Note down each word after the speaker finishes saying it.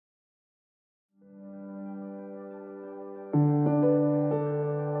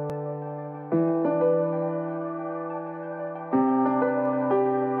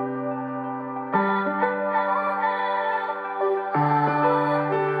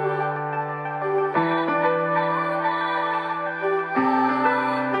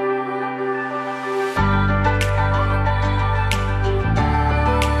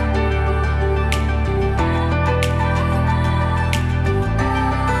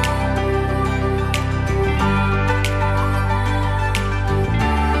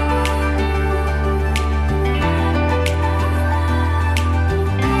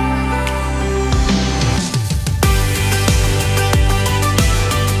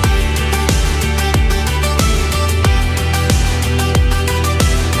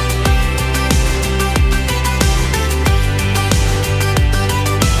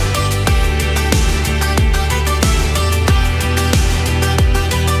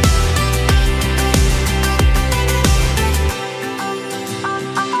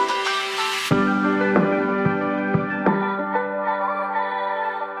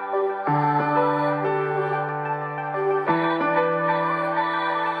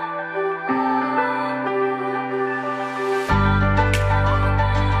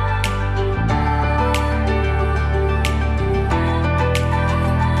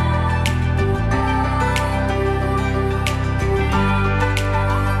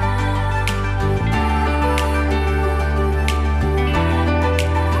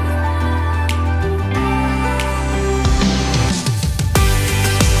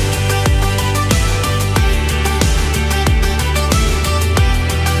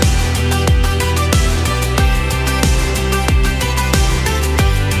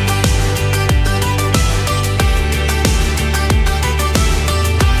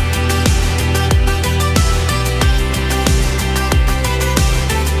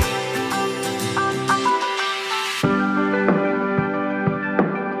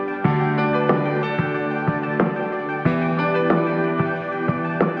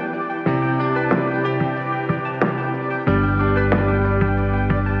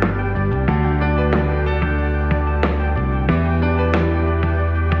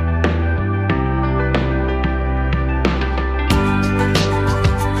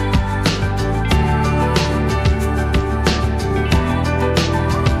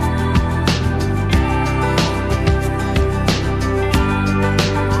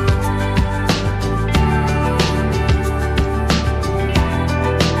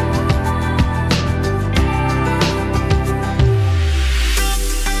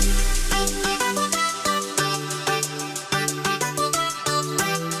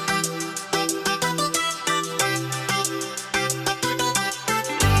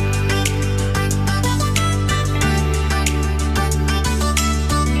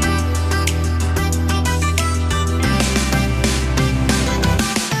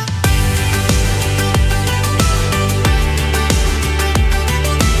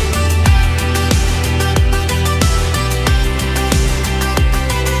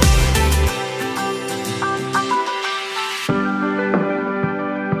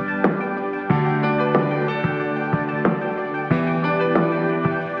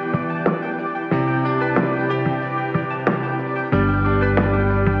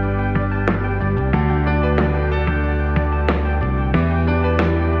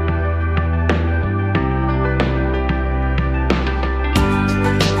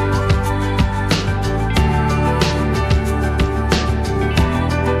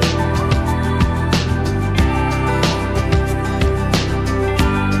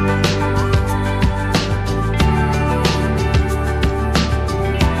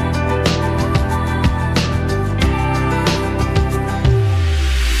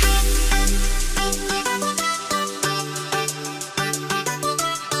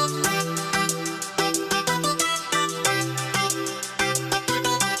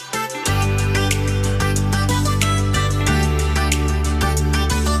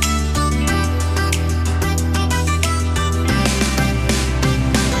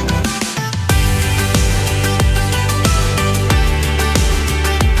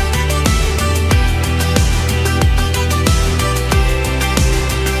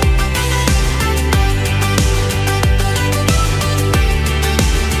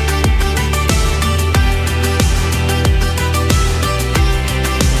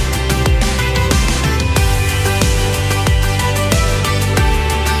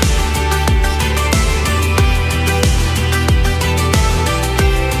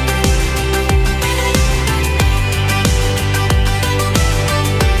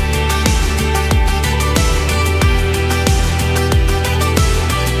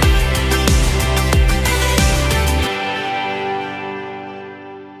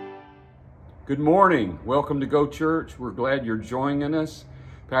Good morning. Welcome to Go Church. We're glad you're joining us.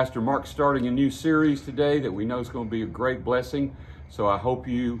 Pastor Mark's starting a new series today that we know is going to be a great blessing. So I hope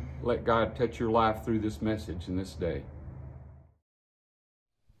you let God touch your life through this message in this day.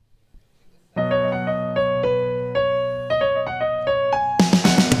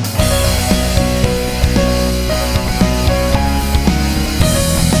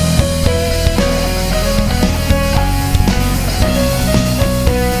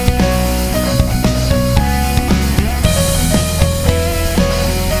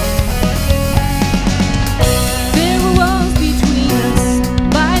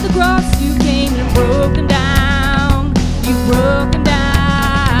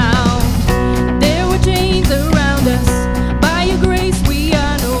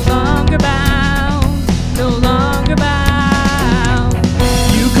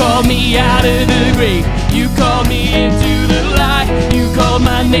 You called me into the light. You called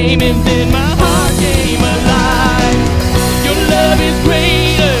my name and then my heart came alive. Your love is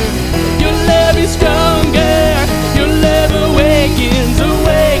greater. Your love is stronger. Your love awakens,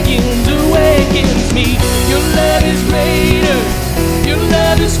 awakens, awakens me. Your love is greater. Your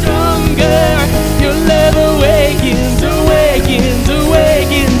love is stronger. Your love awakens, awakens,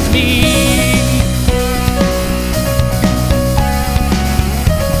 awakens me.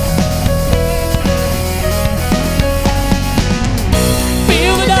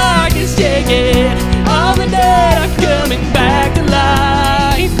 All the dead are coming back to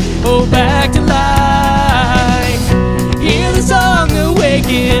life. Oh, back to life. Hear the song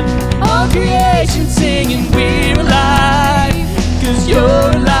awaken. All creation singing, we're alive. 'Cause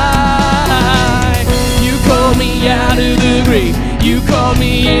you're alive. You called me out of the grave. You called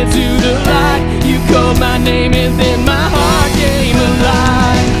me into the light. You called my name and then my heart came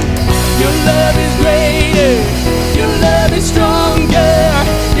alive. Your love is greater. Your love is stronger.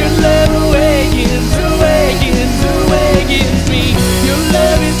 Your love awakens, awakens, awakens me. Your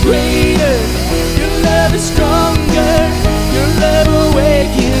love is greater. Your love is stronger. Your love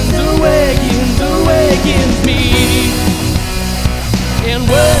awakens, awakens, awakens me. And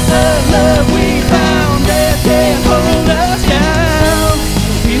what a love we found that can't hold us down.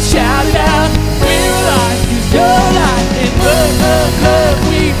 We shouted out, we're alive, 'cause you're alive. And what a love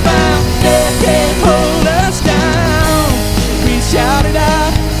we found that can't hold us down. We shouted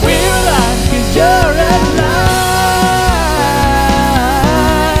out, we're alive, 'cause you're alive.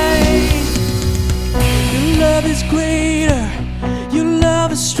 Your love is greater. Your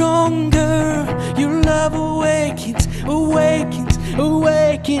love is stronger. Your love awakens, awakens,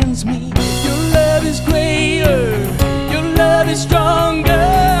 awakens me. Your love is greater. Your love is stronger.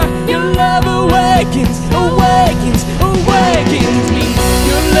 Your love awakens, awakens, awakens me.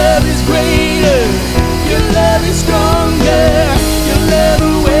 Your love is greater. Your love is stronger. Your love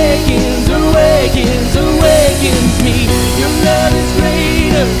awakens, awakens, awakens me. Your love is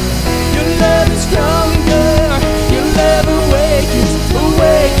greater. Your love is stronger. Your love awakens,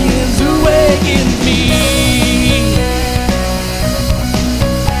 awakens, awakens me.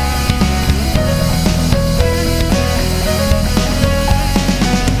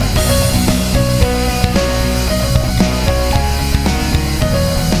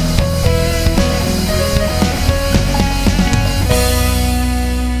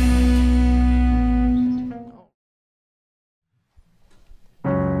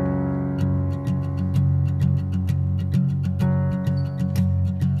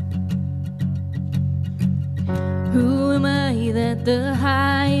 Who am I that the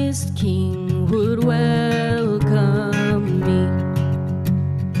highest king would welcome me?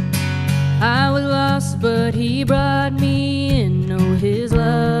 I was lost, but he brought me in. Oh, his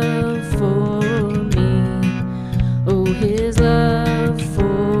love for me. Oh, his love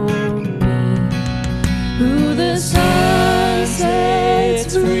for me. Who the Son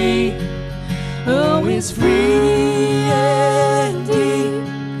sets free, oh, is free indeed.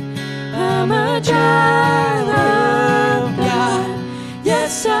 I'm a child of God,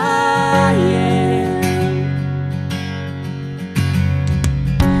 yes I am.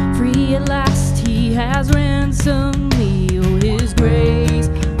 Free at last, he has ransomed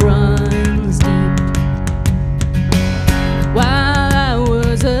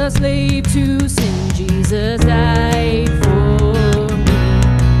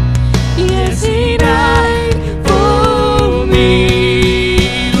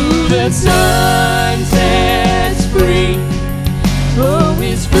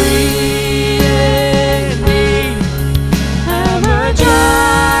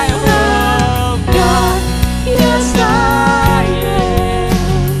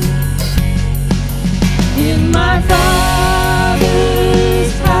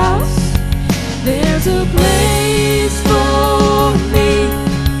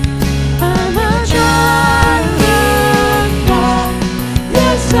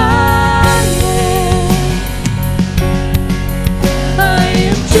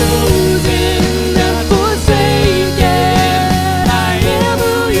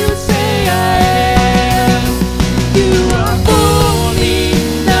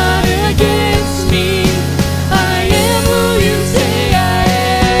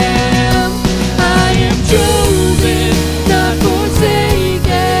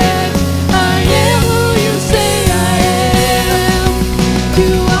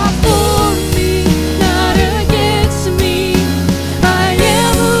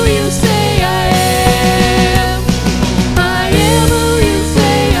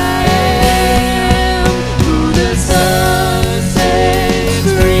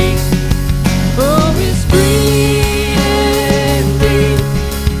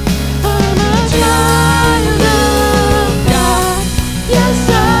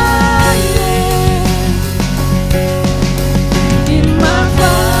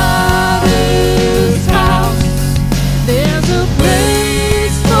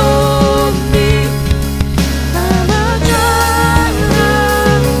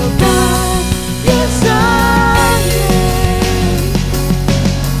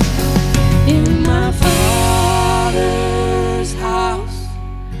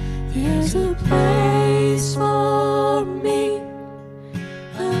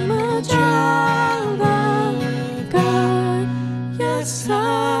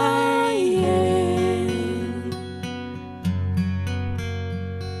hand.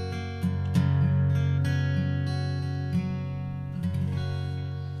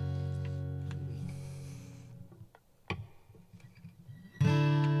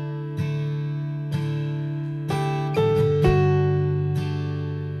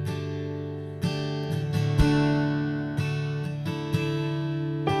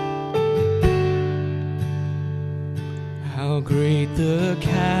 How great the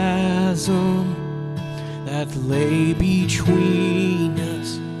chasm that lay between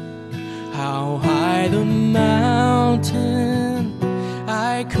us, how high the mountain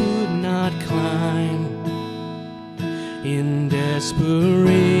I could not climb. In desperation,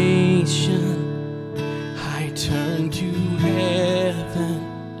 I turned to heaven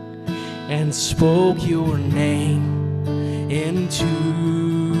and spoke your name into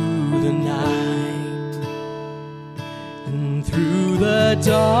the night. And through the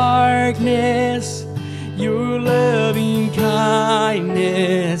darkness, your loving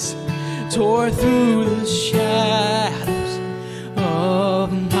kindness tore through the shadows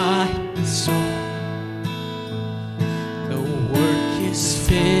of my soul. The work is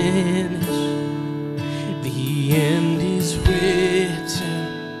finished, the end is written.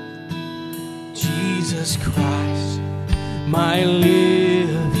 Jesus Christ, my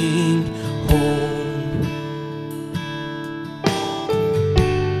living hope.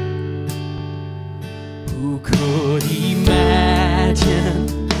 Who could imagine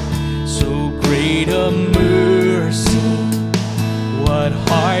so great a mercy? What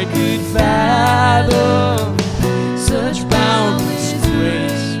heart could fathom such boundless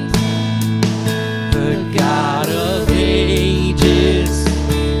grace? The God of ages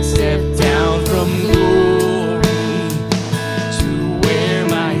stepped down from glory to wear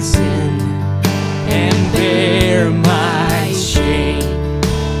my sin and bear my shame.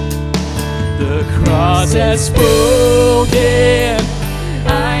 The cross has spoken,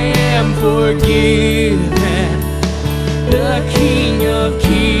 I am forgiven. The King of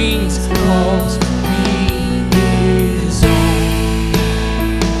Kings calls me his own.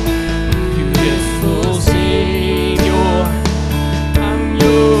 Beautiful Savior, I'm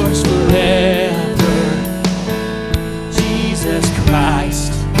yours forever. Jesus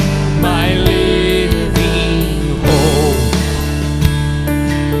Christ, my living hope.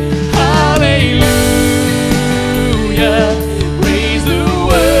 Hallelujah, praise the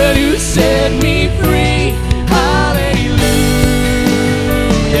one who set me free. Hallelujah,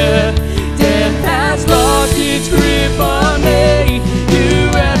 death has lost its grip on me. You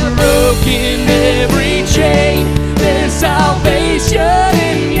have broken every chain. There's salvation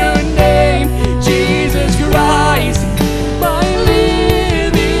in your name, Jesus Christ, my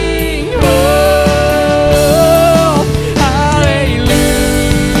living hope.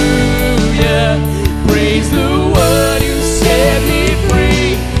 Hallelujah, praise the one who set me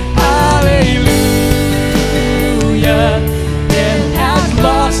free. Hallelujah, death has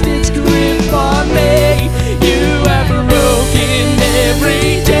lost its grip on me. You have broken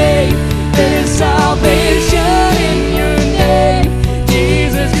every day. There's salvation in your name,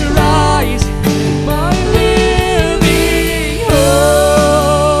 Jesus Christ, my living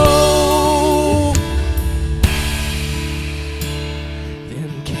hope.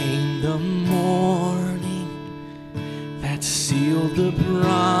 Then came the morning that sealed the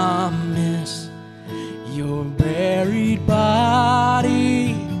promise. Your buried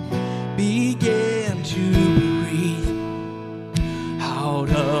body began to breathe. Out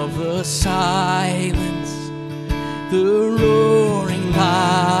of the silence, the roaring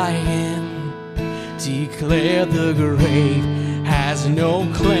lion declared the grave has no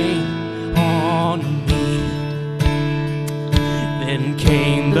claim on me. Then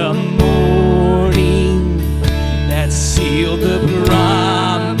came the morning that sealed the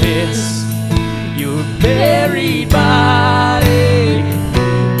promise. Your buried body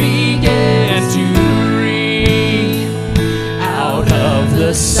began to breathe. Out of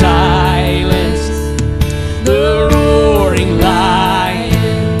the silence, the roaring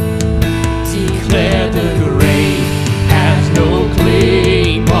lion declared the grave has no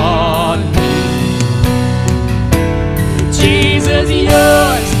claim on me. Jesus,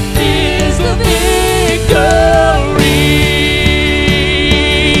 yours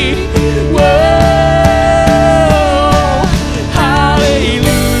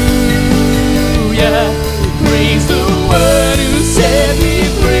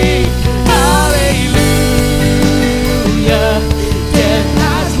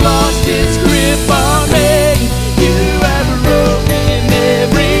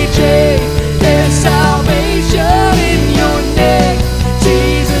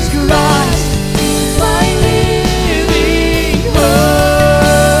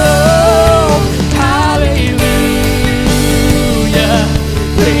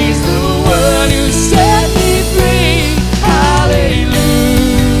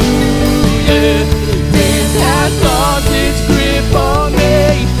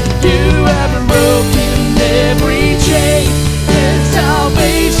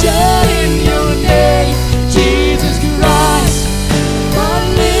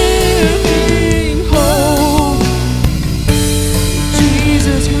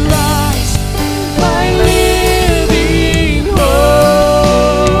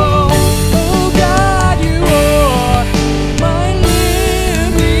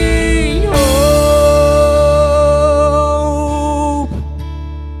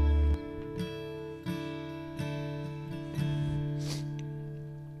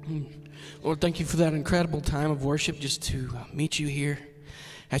Lord, thank you for that incredible time of worship just to meet you here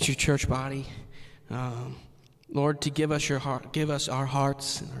at your church body. Lord, to give us our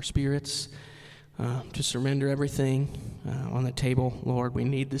hearts and our spirits, to surrender everything on the table. Lord, we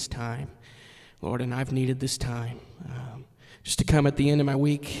need this time. Lord, and I've needed this time. Just to come at the end of my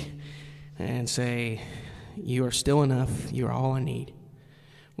week and say, you are still enough. You are all I need.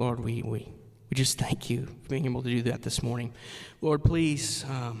 Lord, we just thank you for being able to do that this morning. Lord, please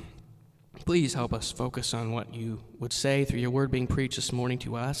help us focus on what you would say through your word being preached this morning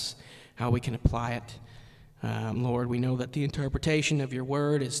to us, how we can apply it. Lord, we know that the interpretation of your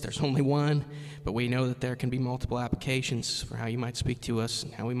word is there's only one, but we know that there can be multiple applications for how you might speak to us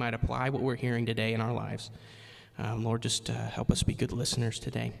and how we might apply what we're hearing today in our lives. Lord, just help us be good listeners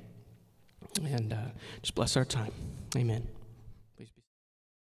today. And just bless our time. Amen. Please be.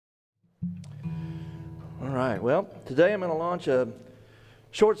 All right. Well, today I'm going to launch a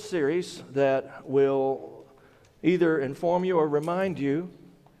short series that will either inform you or remind you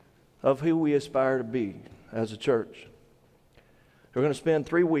of who we aspire to be as a church. We're going to spend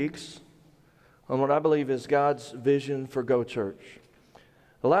 3 weeks on what I believe is God's vision for Go Church.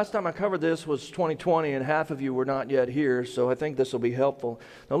 The last time I covered this was 2020, and half of you were not yet here, so I think this will be helpful.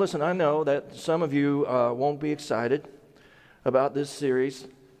 Now listen, I know that some of you won't be excited about this series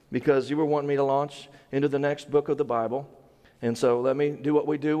because you were wanting me to launch into the next book of the Bible. And so let me do what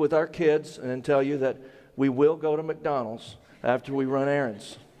we do with our kids and tell you that we will go to McDonald's after we run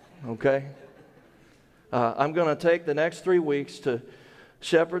errands, okay? I'm going to take the next 3 weeks to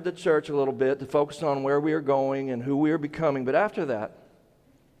shepherd the church a little bit, to focus on where we are going and who we are becoming. But after that,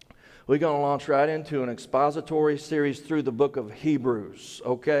 we're going to launch right into an expository series through the book of Hebrews,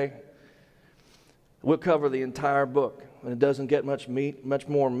 okay? We'll cover the entire book, and it doesn't get much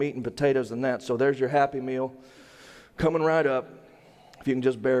more meat and potatoes than that. So there's your Happy Meal coming right up, if you can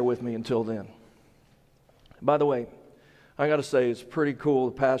just bear with me until then. By the way, I got to say, it's pretty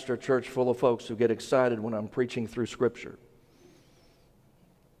cool to pastor a church full of folks who get excited when I'm preaching through Scripture.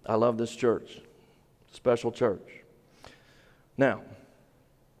 I love this church, special church. Now,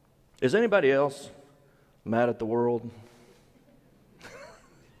 is anybody else mad at the world?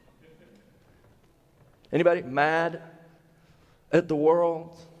 Anybody mad at the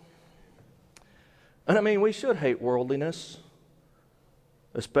world? And I mean, we should hate worldliness,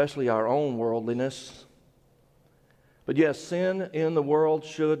 especially our own worldliness. But yes, sin in the world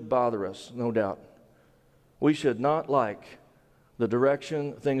should bother us, no doubt. We should not like the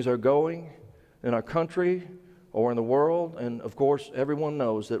direction things are going in our country or in the world. And of course, everyone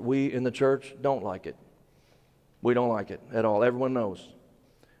knows that we in the church don't like it. We don't like it at all. Everyone knows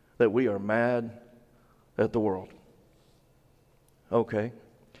that we are mad at the world. Okay.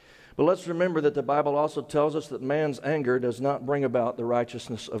 But let's remember that the Bible also tells us that man's anger does not bring about the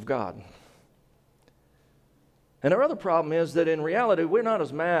righteousness of God. And our other problem is that in reality, we're not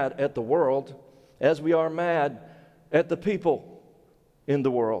as mad at the world as we are mad at the people in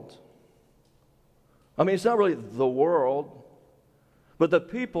the world. I mean, it's not really the world, but the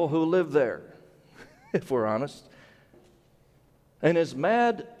people who live there, if we're honest. And is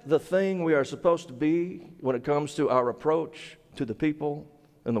mad the thing we are supposed to be when it comes to our approach to the people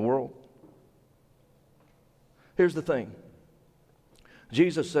in the world? Here's the thing.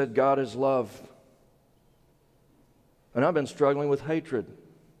 Jesus said God is love. And I've been struggling with hatred.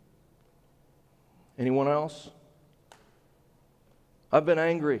 Anyone else? I've been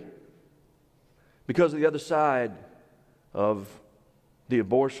angry because of the other side of the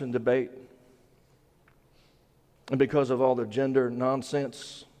abortion debate and because of all the gender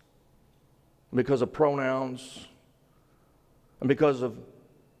nonsense, and because of pronouns, and because of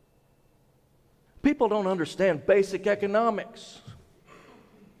people don't understand basic economics.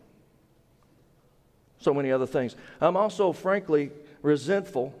 So many other things. I'm also, frankly,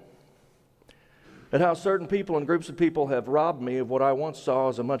 resentful at how certain people and groups of people have robbed me of what I once saw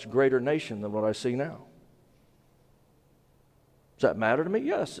as a much greater nation than what I see now. Does that matter to me?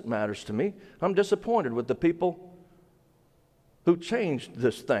 Yes, it matters to me. I'm disappointed with the people who changed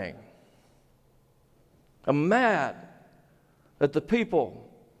this thing. I'm mad at the people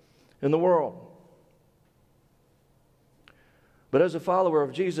in the world. But as a follower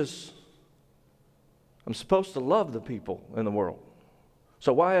of Jesus, I'm supposed to love the people in the world.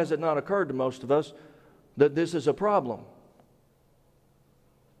 So why has it not occurred to most of us that this is a problem?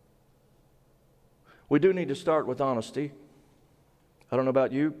 We do need to start with honesty. I don't know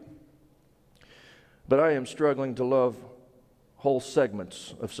about you, but I am struggling to love whole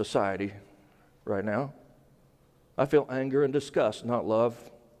segments of society right now. I feel anger and disgust, not love.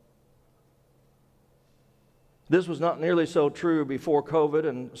 This was not nearly so true before COVID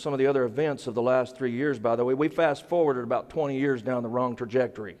and some of the other events of the last 3 years, by the way. We fast forwarded about 20 years down the wrong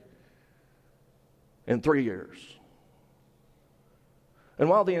trajectory in 3 years. And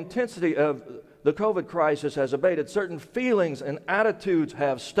while the intensity of the COVID crisis has abated, certain feelings and attitudes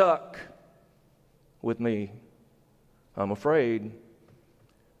have stuck with me. I'm afraid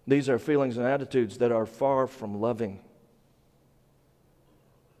these are feelings and attitudes that are far from loving.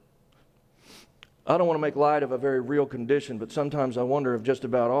 I don't want to make light of a very real condition, but sometimes I wonder if just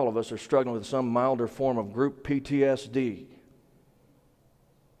about all of us are struggling with some milder form of group PTSD.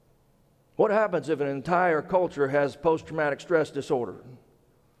 What happens if an entire culture has post-traumatic stress disorder?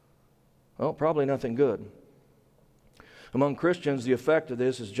 Well, probably nothing good. Among Christians, the effect of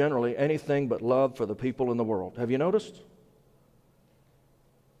this is generally anything but love for the people in the world. Have you noticed?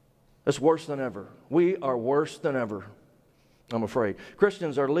 It's worse than ever. We are worse than ever, I'm afraid.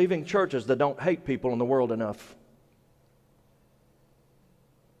 Christians are leaving churches that don't hate people in the world enough.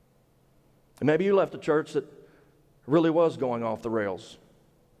 And maybe you left a church that really was going off the rails.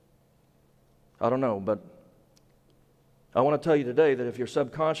 I don't know, but I want to tell you today that if you're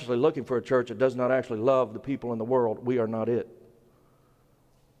subconsciously looking for a church that does not actually love the people in the world, we are not it.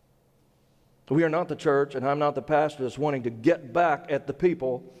 We are not the church, and I'm not the pastor that's wanting to get back at the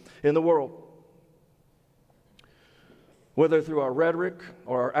people in the world. Whether through our rhetoric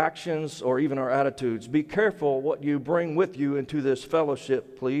or our actions or even our attitudes. Be careful what you bring with you into this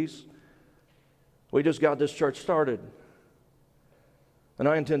fellowship, please. We just got this church started. And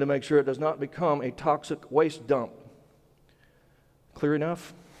I intend to make sure it does not become a toxic waste dump. Clear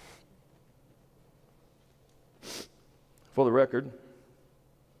enough? For the record,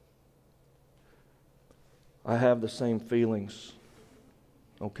 I have the same feelings.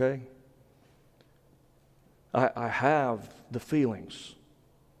 Okay? I have the feelings,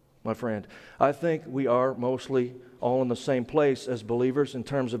 my friend. I think we are mostly all in the same place as believers in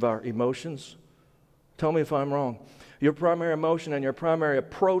terms of our emotions. Tell me if I'm wrong. Your primary emotion and your primary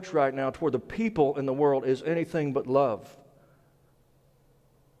approach right now toward the people in the world is anything but love.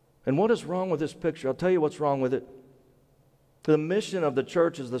 And what is wrong with this picture? I'll tell you what's wrong with it. The mission of the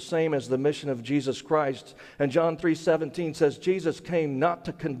church is the same as the mission of Jesus Christ. And John 3:17 says, Jesus came not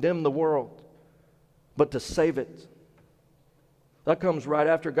to condemn the world, but to save it. That comes right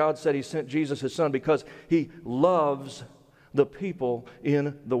after God said He sent Jesus, His Son, because He loves the people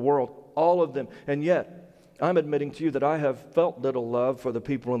in the world, all of them. And yet, I'm admitting to you that I have felt little love for the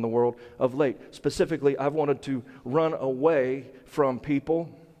people in the world of late. Specifically, I've wanted to run away from people,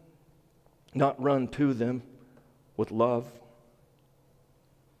 not run to them with love.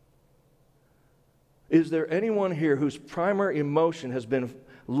 Is there anyone here whose primary emotion has been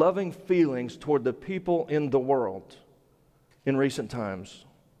loving feelings toward the people in the world in recent times?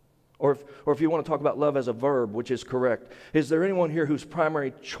 Or if you want to talk about love as a verb, which is correct, is there anyone here whose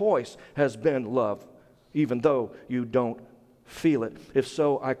primary choice has been love, even though you don't feel it? If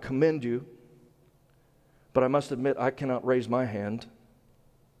so, I commend you, but I must admit I cannot raise my hand.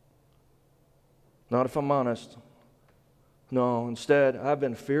 Not if I'm honest. No, instead, I've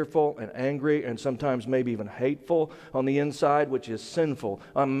been fearful and angry and sometimes maybe even hateful on the inside, which is sinful.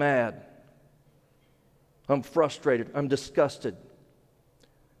 I'm mad. I'm frustrated. I'm disgusted.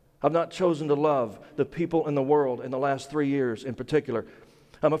 I've not chosen to love the people in the world in the last 3 years in particular.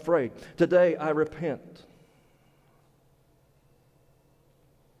 I'm afraid. Today, I repent.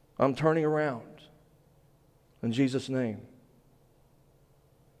 I'm turning around in Jesus' name.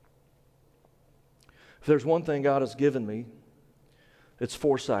 If there's one thing God has given me, it's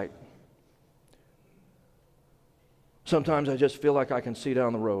foresight. Sometimes I just feel like I can see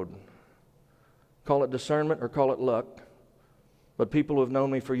down the road. Call it discernment or call it luck. But people who have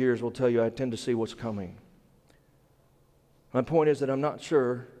known me for years will tell you I tend to see what's coming. My point is that I'm not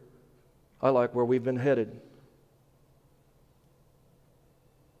sure I like where we've been headed.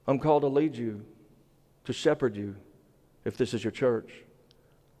 I'm called to lead you, to shepherd you, if this is your church.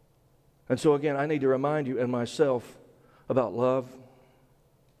 And so again, I need to remind you and myself about love.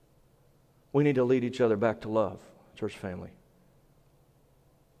 We need to lead each other back to love, church family.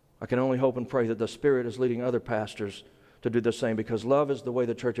 I can only hope and pray that the Spirit is leading other pastors to do the same, because love is the way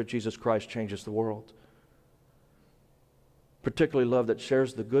the Church of Jesus Christ changes the world. Particularly love that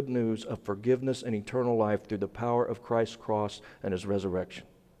shares the good news of forgiveness and eternal life through the power of Christ's cross and His resurrection.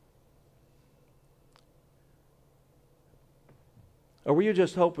 Or were you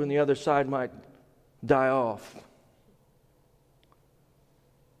just hoping the other side might die off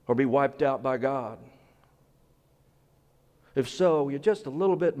or be wiped out by God? If so, you're just a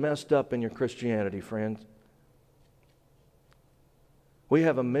little bit messed up in your Christianity, friends. We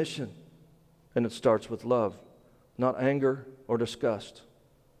have a mission, and it starts with love. not anger or disgust.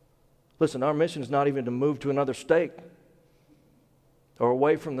 Listen, our mission is not even to move to another state or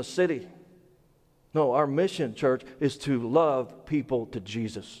away from the city. No, our mission, church, is to love people to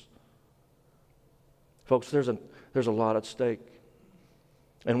Jesus. Folks, there's a lot at stake.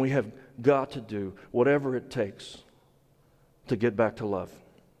 And we have got to do whatever it takes to get back to love.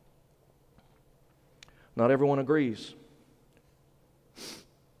 Not everyone agrees.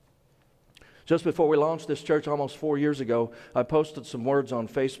 Just before we launched this church almost 4 years ago, I posted some words on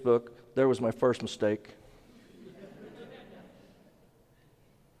Facebook. There was my first mistake.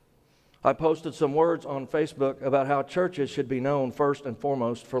 I posted some words on Facebook about how churches should be known first and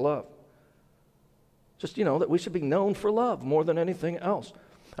foremost for love. Just, that we should be known for love more than anything else.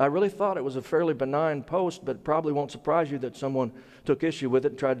 I really thought it was a fairly benign post, but it probably won't surprise you that someone took issue with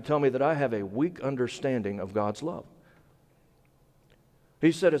it and tried to tell me that I have a weak understanding of God's love.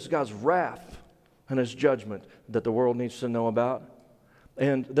 He said it's God's wrath and His judgment that the world needs to know about,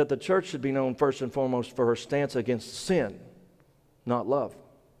 and that the church should be known first and foremost for her stance against sin, not love.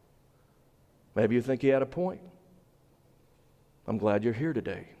 Maybe you think he had a point. I'm glad you're here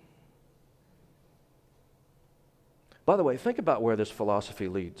today. By the way, think about where this philosophy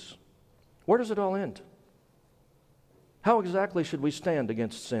leads. Where does it all end? How exactly should we stand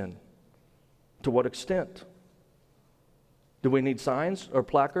against sin? To what extent? Do we need signs or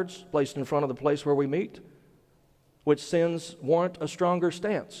placards placed in front of the place where we meet? Which sins warrant a stronger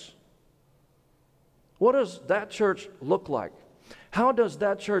stance? What does that church look like? How does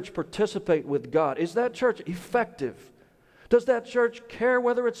that church participate with God? Is that church effective? Does that church care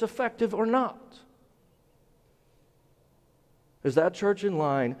whether it's effective or not? Is that church in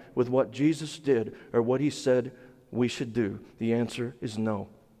line with what Jesus did or what He said we should do? The answer is no.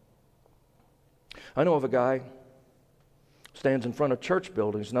 I know of a guy stands in front of church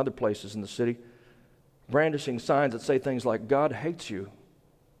buildings and other places in the city, brandishing signs that say things like, "God hates you."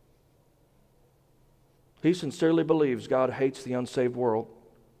 He sincerely believes God hates the unsaved world,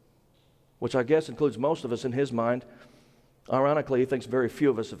 which I guess includes most of us in his mind. Ironically, he thinks very few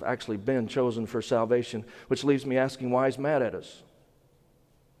of us have actually been chosen for salvation, which leaves me asking why he's mad at us,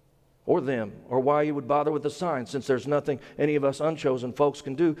 or them, or why he would bother with the sign, since there's nothing any of us unchosen folks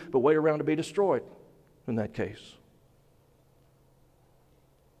can do but wait around to be destroyed in that case.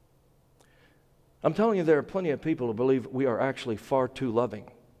 I'm telling you, there are plenty of people who believe we are actually far too loving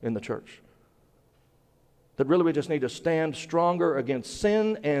in the church. That really we just need to stand stronger against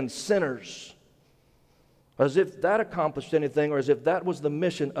sin and sinners. As if that accomplished anything, or as if that was the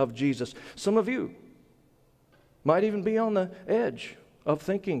mission of Jesus. Some of you might even be on the edge of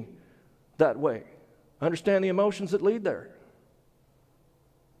thinking that way. I understand the emotions that lead there.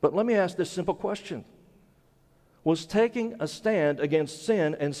 But let me ask this simple question. Was taking a stand against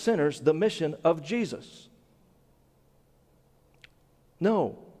sin and sinners the mission of Jesus?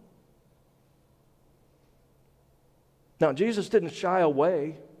 No. Now, Jesus didn't shy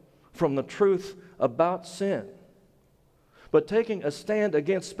away from the truth about sin. But taking a stand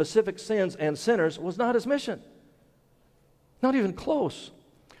against specific sins and sinners was not His mission. Not even close.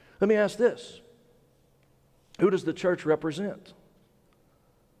 Let me ask this. Who does the church represent?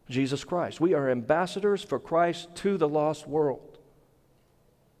 Jesus Christ. We are ambassadors for Christ to the lost world.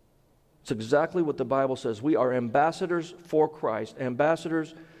 It's exactly what the Bible says. We are ambassadors for Christ.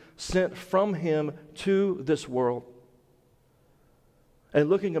 Ambassadors sent from Him to this world. And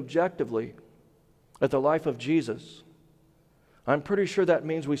looking objectively at the life of Jesus, I'm pretty sure that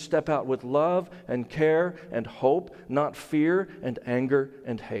means we step out with love and care and hope, not fear and anger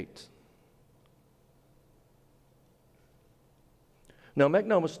and hate. Now, make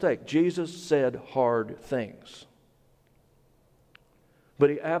no mistake, Jesus said hard things. But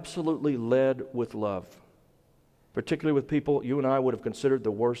He absolutely led with love, particularly with people you and I would have considered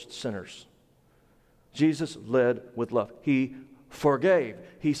the worst sinners. Jesus led with love. He forgave.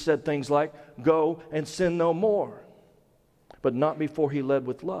 He said things like, "Go and sin no more," but not before He led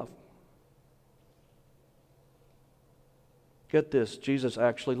with love. Get this, Jesus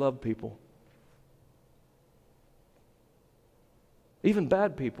actually loved people. Even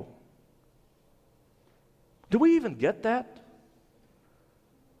bad people. Do we even get that?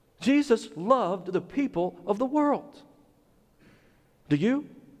 Jesus loved the people of the world. Do you?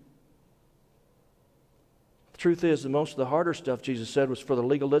 The truth is that most of the harder stuff Jesus said was for the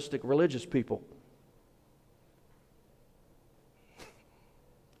legalistic religious people.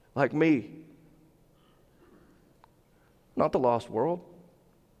 Like me. Not the lost world.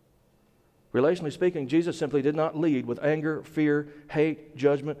 Relationally speaking, Jesus simply did not lead with anger, fear, hate,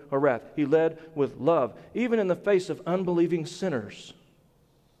 judgment, or wrath. He led with love, even in the face of unbelieving sinners.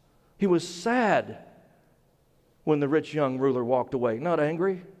 He was sad when the rich young ruler walked away? Not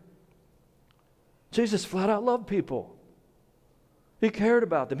angry. Jesus flat out loved people. He cared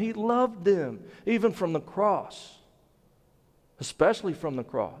about them. He loved them, even from the cross, especially from the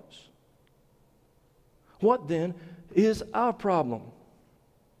cross. What then is our problem?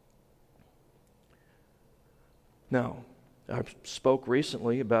 Now, I spoke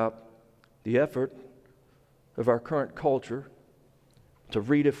recently about the effort of our current culture to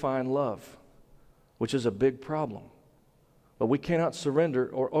redefine love, which is a big problem. But we cannot surrender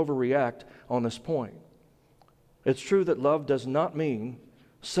or overreact on this point. It's true that love does not mean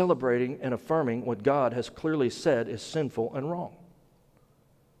celebrating and affirming what God has clearly said is sinful and wrong.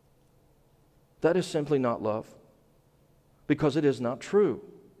 That is simply not love, because it is not true.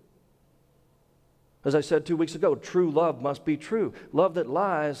 As I said 2 weeks ago, true love must be true. Love that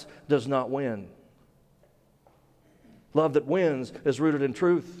lies does not win. Love that wins is rooted in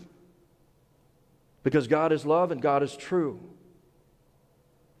truth, because God is love and God is true.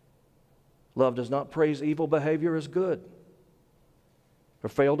 Love does not praise evil behavior as good or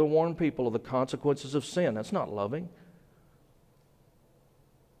fail to warn people of the consequences of sin. That's not loving.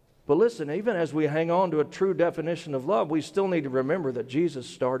 But listen, even as we hang on to a true definition of love, we still need to remember that Jesus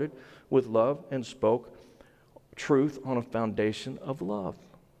started with love and spoke truth on a foundation of love.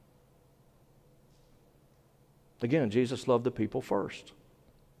 Again, Jesus loved the people first.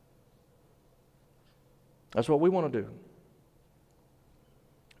 That's what we want to do.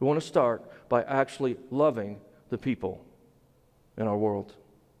 We want to start by actually loving the people in our world.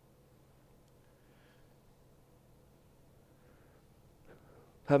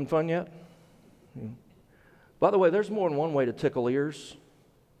 Having fun yet? Yeah. By the way, there's more than one way to tickle ears.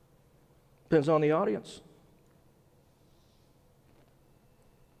 Depends on the audience.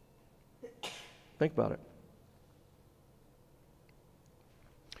 Think about it.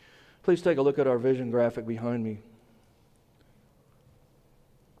 Please take a look at our vision graphic behind me.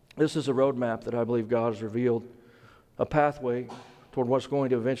 This is a roadmap that I believe God has revealed, a pathway toward what's going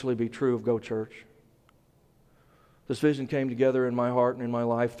to eventually be true of Go Church. This vision came together in my heart and in my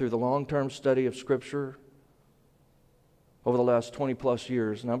life through the long-term study of Scripture over the last 20-plus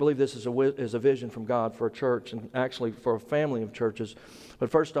years. And I believe this is a vision from God for a church, and actually for a family of churches.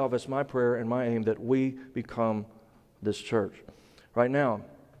 But first off, it's my prayer and my aim that we become this church. Right now,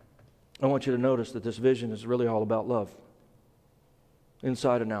 I want you to notice that this vision is really all about love,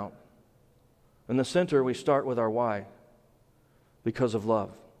 inside and out. In the center, we start with our why, because of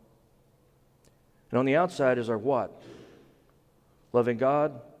love. And on the outside is our what? Loving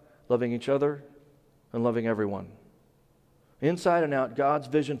God, loving each other, and loving everyone. Inside and out, God's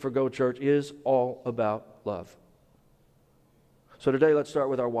vision for Go Church is all about love. So today, let's start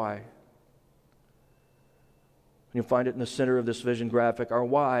with our why. You'll find it in the center of this vision graphic. Our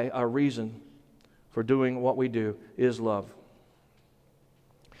why, our reason for doing what we do, is love.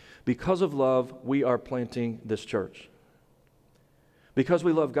 Because of love, we are planting this church. Because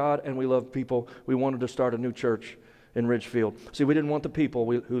we love God and we love people, we wanted to start a new church in Ridgefield. See, we didn't want the people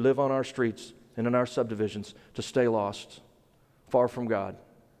who live on our streets and in our subdivisions to stay lost, far from God,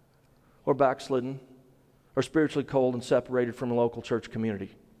 or backslidden, or spiritually cold and separated from a local church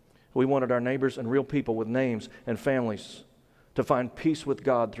community. We wanted our neighbors and real people with names and families to find peace with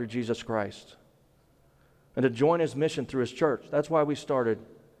God through Jesus Christ and to join His mission through His church. That's why we started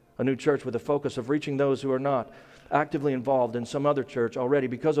a new church with a focus of reaching those who are not actively involved in some other church already.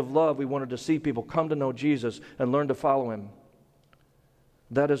 Because of love, we wanted to see people come to know Jesus and learn to follow Him.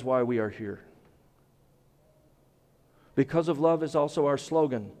 That is why we are here. Because of love is also our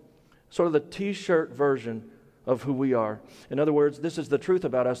slogan, sort of the t-shirt version of who we are. In other words, this is the truth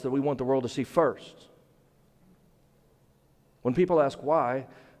about us that we want the world to see first. When people ask why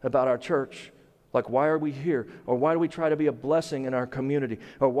about our church, like why are we here, or why do we try to be a blessing in our community,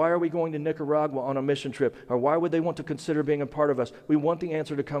 or why are we going to Nicaragua on a mission trip, or why would they want to consider being a part of us, we want the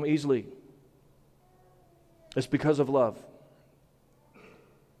answer to come easily. It's because of love.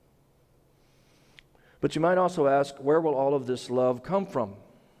 But you might also ask, where will all of this love come from?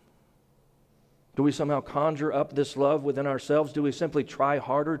 Do we somehow conjure up this love within ourselves? Do we simply try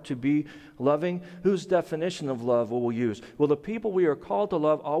harder to be loving? Whose definition of love will we use? Will the people we are called to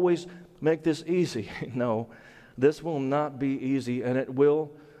love always make this easy? No, this will not be easy, and it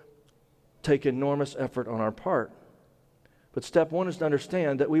will take enormous effort on our part. But step one is to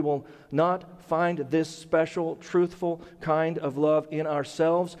understand that we will not find this special, truthful kind of love in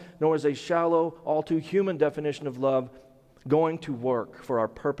ourselves, nor is a shallow, all too human definition of love going to work for our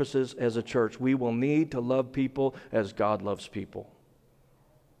purposes as a church. We will need to love people as God loves people.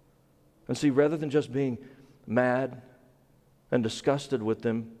 And see, rather than just being mad and disgusted with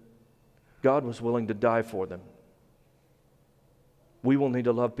them, God was willing to die for them. We will need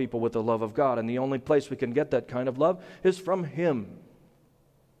to love people with the love of God, and the only place we can get that kind of love is from Him.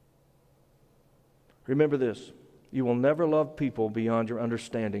 Remember this, you will never love people beyond your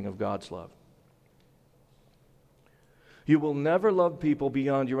understanding of God's love. You will never love people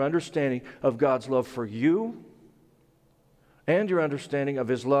beyond your understanding of God's love for you and your understanding of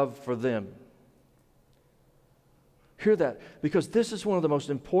His love for them. Hear that, because this is one of the most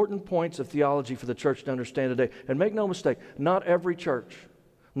important points of theology for the church to understand today. And make no mistake, not every church,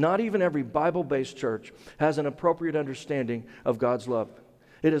 not even every Bible-based church, has an appropriate understanding of God's love.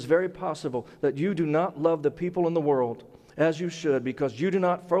 It is very possible that you do not love the people in the world as you should because you do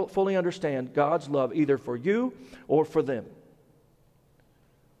not fully understand God's love either for you or for them.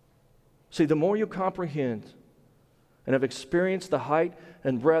 See, the more you comprehend and have experienced the height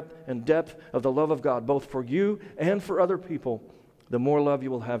and breadth and depth of the love of God, both for you and for other people, the more love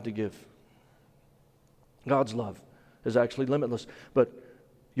you will have to give. God's love is actually limitless, but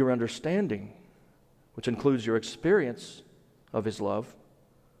your understanding, which includes your experience of His love,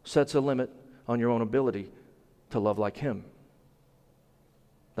 sets a limit on your own ability to love like Him.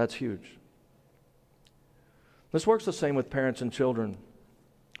 That's huge. This works the same with parents and children.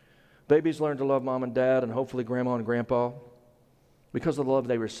 Babies learn to love mom and dad and hopefully grandma and grandpa because of the love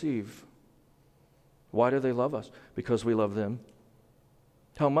they receive. Why do they love us? Because we love them.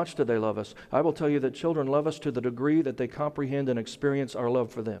 How much do they love us? I will tell you that children love us to the degree that they comprehend and experience our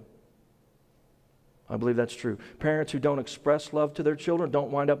love for them. I believe that's true. Parents who don't express love to their children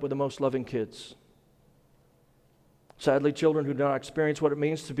don't wind up with the most loving kids. Sadly, children who do not experience what it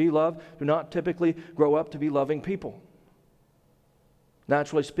means to be loved do not typically grow up to be loving people.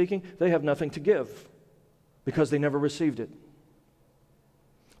 Naturally speaking, they have nothing to give because they never received it.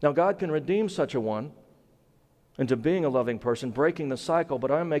 Now, God can redeem such a one into being a loving person, breaking the cycle,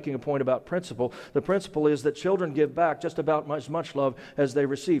 but I'm making a point about principle. The principle is that children give back just about as much love as they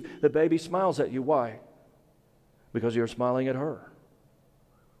receive. The baby smiles at you. Why? Because you're smiling at her.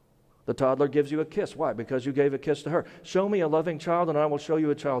 The toddler gives you a kiss. Why? Because you gave a kiss to her. Show me a loving child, and I will show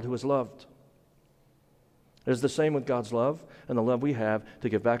you a child who is loved. It is the same with God's love and the love we have to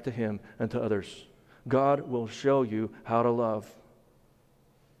give back to Him and to others. God will show you how to love,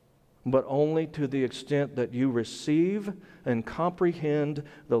 but only to the extent that you receive and comprehend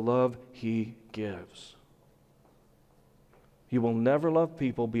the love He gives. You will never love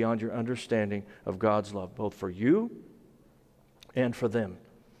people beyond your understanding of God's love, both for you and for them.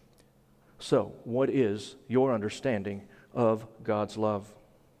 So, what is your understanding of God's love?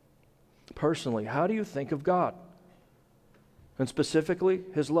 Personally, how do you think of God? And specifically,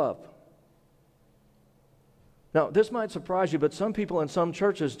 His love. Now, this might surprise you, but some people in some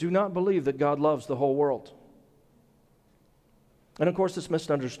churches do not believe that God loves the whole world. And of course, this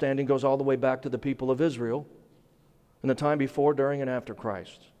misunderstanding goes all the way back to the people of Israel in the time before, during, and after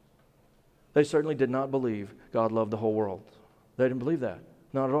Christ. They certainly did not believe God loved the whole world. They didn't believe that.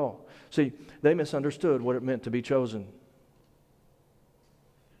 Not at all. See, they misunderstood what it meant to be chosen.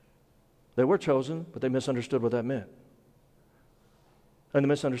 They were chosen, but they misunderstood what that meant. And the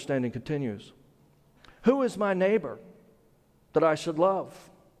misunderstanding continues. Who is my neighbor that I should love?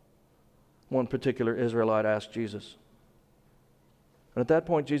 One particular Israelite asked Jesus. And at that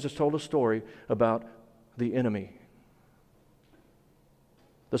point, Jesus told a story about the enemy.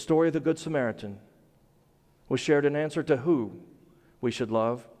 The story of the Good Samaritan was shared in answer to who we should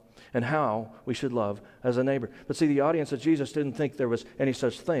love and how we should love as a neighbor. But see, the audience of Jesus didn't think there was any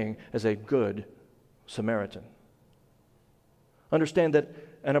such thing as a good Samaritan. Understand that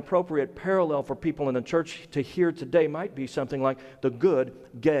an appropriate parallel for people in the church to hear today might be something like the good,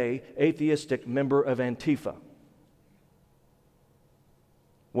 gay, atheistic member of Antifa.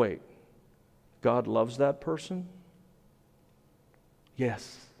 Wait, God loves that person?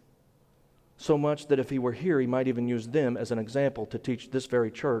 Yes. So much that if He were here, He might even use them as an example to teach this very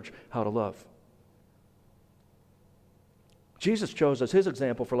church how to love. Jesus chose as His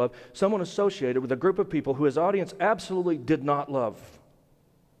example for love someone associated with a group of people who His audience absolutely did not love.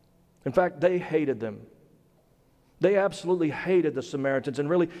 In fact, they hated them. They absolutely hated the Samaritans, and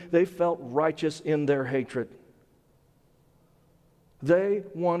really, they felt righteous in their hatred. They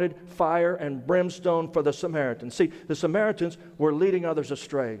wanted fire and brimstone for the Samaritans. See, the Samaritans were leading others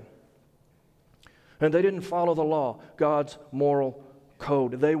astray. And they didn't follow the law, God's moral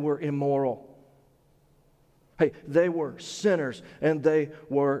code. They were immoral. Hey, they were sinners, and they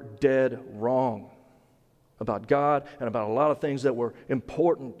were dead wrong about God and about a lot of things that were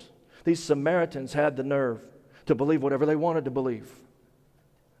important. These Samaritans had the nerve to believe whatever they wanted to believe,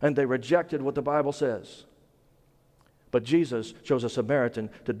 and they rejected what the Bible says. But Jesus chose a Samaritan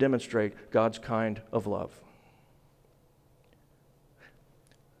to demonstrate God's kind of love.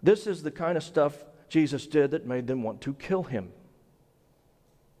 This is the kind of stuff Jesus did that made them want to kill him.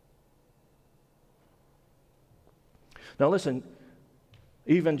 Now listen,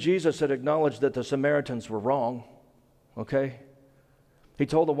 even Jesus had acknowledged that the Samaritans were wrong, okay? He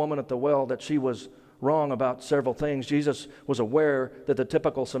told the woman at the well that she was wrong about several things. Jesus was aware that the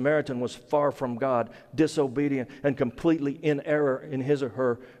typical Samaritan was far from God, disobedient, and completely in error in his or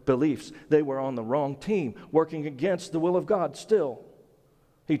her beliefs. They were on the wrong team, working against the will of God still.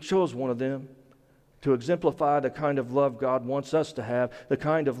 He chose one of them to exemplify the kind of love God wants us to have, the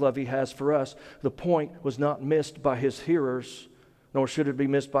kind of love He has for us. The point was not missed by His hearers, nor should it be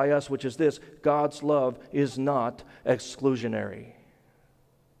missed by us, which is this: God's love is not exclusionary.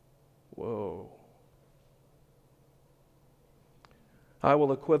 Whoa. I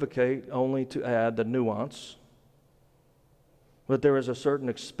will equivocate only to add the nuance that there is a certain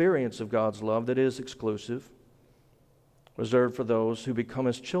experience of God's love that is exclusive, reserved for those who become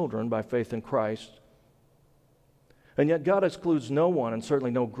His children by faith in Christ. And yet God excludes no one, and certainly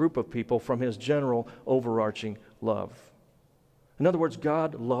no group of people, from His general overarching love. In other words,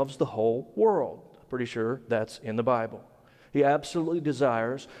 God loves the whole world. Pretty sure that's in the Bible. He absolutely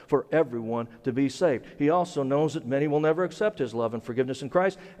desires for everyone to be saved. He also knows that many will never accept His love and forgiveness in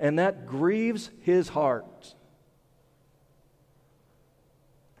Christ, and that grieves His heart.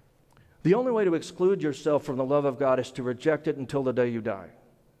 The only way to exclude yourself from the love of God is to reject it until the day you die.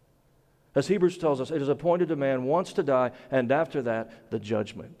 As Hebrews tells us, it is appointed to man once to die, and after that, the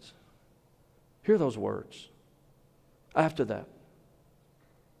judgment. Hear those words. After that.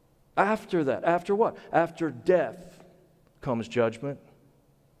 After that. After what? After death comes judgment.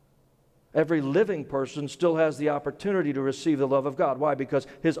 Every living person still has the opportunity to receive the love of God. Why? Because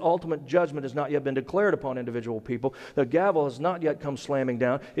His ultimate judgment has not yet been declared upon individual people. The gavel has not yet come slamming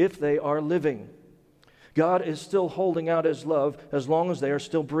down if they are living. God is still holding out His love as long as they are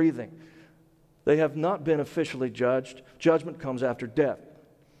still breathing. They have not been officially judged. Judgment comes after death.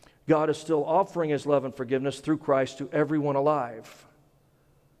 God is still offering His love and forgiveness through Christ to everyone alive.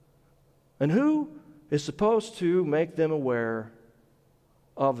 And who is supposed to make them aware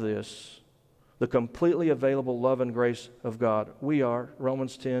of this? The completely available love and grace of God. We are,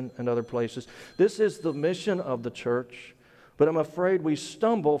 Romans 10 and other places. This is the mission of the church, but I'm afraid we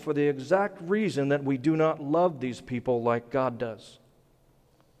stumble for the exact reason that we do not love these people like God does.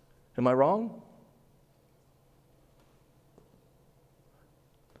 Am I wrong?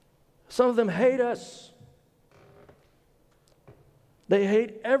 Some of them hate us. They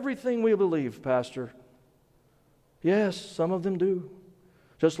hate everything we believe, Pastor. Yes, some of them do.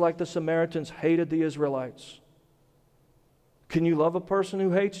 Just like the Samaritans hated the Israelites. Can you love a person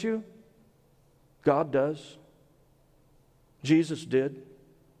who hates you? God does. Jesus did.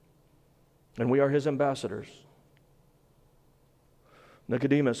 And we are His ambassadors.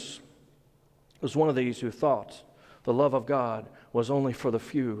 Nicodemus was one of these who thought the love of God was only for the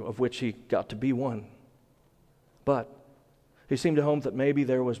few, of which he got to be one. But he seemed to hope that maybe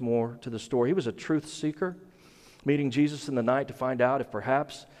there was more to the story. He was a truth seeker, meeting Jesus in the night to find out if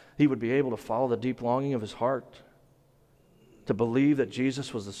perhaps he would be able to follow the deep longing of his heart, to believe that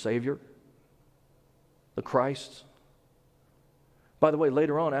Jesus was the Savior, the Christ. By the way,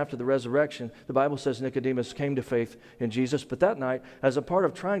 later on, after the resurrection, the Bible says Nicodemus came to faith in Jesus. But that night, as a part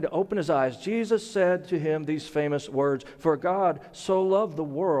of trying to open his eyes, Jesus said to him these famous words: "For God so loved the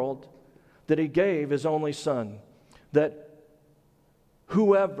world that He gave His only Son, that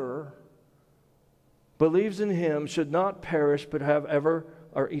whoever believes in Him should not perish but have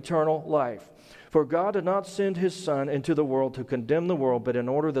eternal life. For God did not send His Son into the world to condemn the world, but in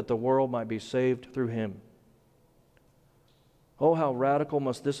order that the world might be saved through Him." Oh, how radical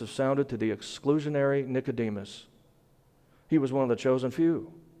must this have sounded to the exclusionary Nicodemus. He was one of the chosen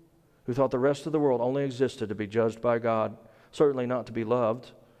few who thought the rest of the world only existed to be judged by God, certainly not to be loved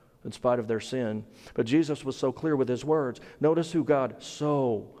in spite of their sin. But Jesus was so clear with His words. Notice who God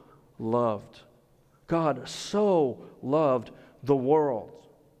so loved. God so loved the world.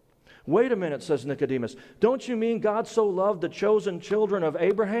 Wait a minute, says Nicodemus. Don't you mean God so loved the chosen children of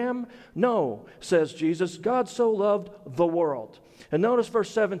Abraham? No, says Jesus. God so loved the world. And notice verse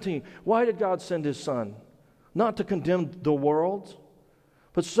 17. Why did God send His Son? Not to condemn the world,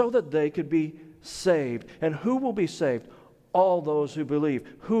 but so that they could be saved. And who will be saved? All those who believe.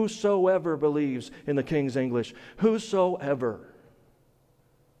 Whosoever believes in the King's English. Whosoever.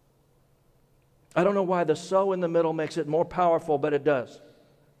 I don't know why the "so" in the middle makes it more powerful, but it does.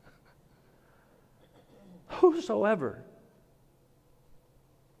 Whosoever.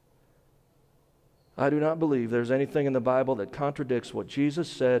 I do not believe there's anything in the Bible that contradicts what Jesus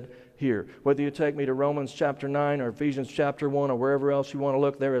said here. Whether you take me to Romans chapter 9 or Ephesians chapter 1 or wherever else you want to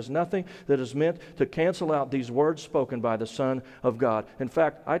look, there is nothing that is meant to cancel out these words spoken by the Son of God. In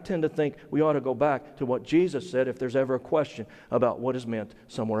fact, I tend to think we ought to go back to what Jesus said if there's ever a question about what is meant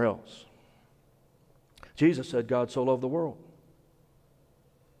somewhere else. Jesus said God so loved the world.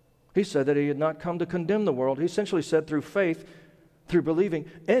 He said that He had not come to condemn the world. He essentially said through faith, through believing,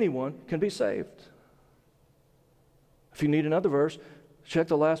 anyone can be saved. If you need another verse, check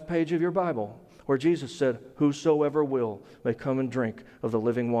the last page of your Bible where Jesus said, whosoever will may come and drink of the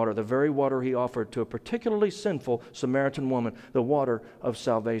living water, the very water He offered to a particularly sinful Samaritan woman, the water of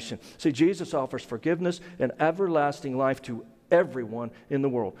salvation. See, Jesus offers forgiveness and everlasting life to everyone in the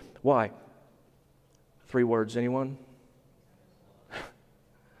world. Why? 3 words, anyone?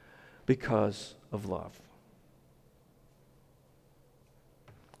 Because of love.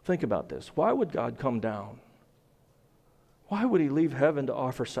 Think about this. Why would God come down? Why would He leave heaven to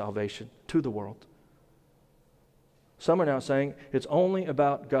offer salvation to the world? Some are now saying it's only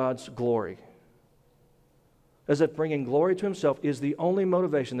about God's glory. As if bringing glory to Himself is the only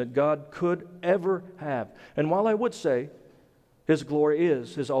motivation that God could ever have. And while I would say His glory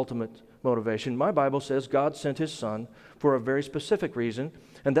is His ultimate motivation, my Bible says God sent His Son for a very specific reason,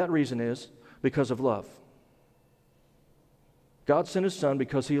 and that reason is because of love. God sent His Son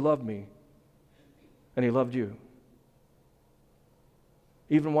because He loved me, and He loved you.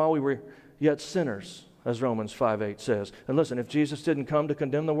 Even while we were yet sinners, as Romans 5:8 says. And listen, if Jesus didn't come to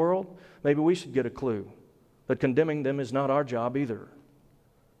condemn the world, maybe we should get a clue that condemning them is not our job either.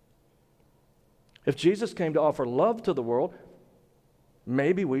 If Jesus came to offer love to the world,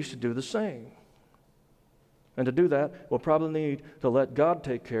 maybe we should do the same. And to do that, we'll probably need to let God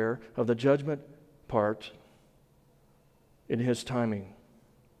take care of the judgment part in His timing.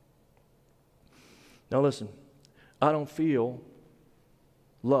 Now listen, I don't feel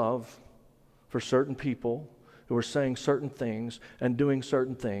love for certain people who are saying certain things and doing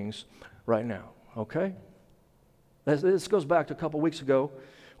certain things right now, okay? This goes back to a couple weeks ago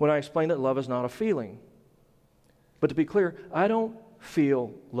when I explained that love is not a feeling. But to be clear, I don't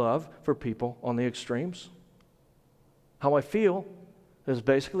feel love for people on the extremes. How I feel is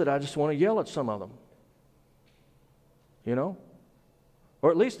basically that I just want to yell at some of them. You know? Or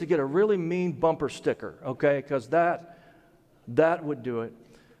at least to get a really mean bumper sticker, okay? Because that would do it.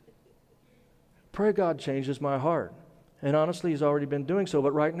 Pray God changes my heart. And honestly, He's already been doing so.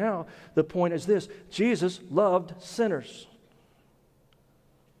 But right now, the point is this. Jesus loved sinners.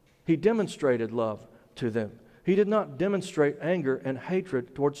 He demonstrated love to them. He did not demonstrate anger and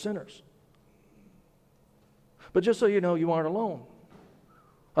hatred towards sinners. But just so you know, you aren't alone.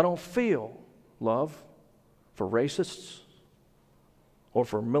 I don't feel love for racists or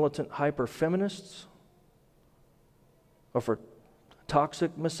for militant hyper-feminists or for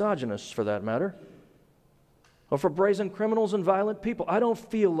toxic misogynists, for that matter, or for brazen criminals and violent people. I don't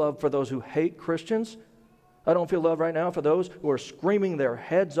feel love for those who hate Christians. I don't feel love right now for those who are screaming their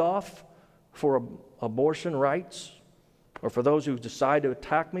heads off for abortion rights, or for those who decide to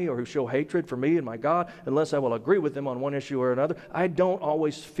attack me or who show hatred for me and my God, unless I will agree with them on one issue or another. I don't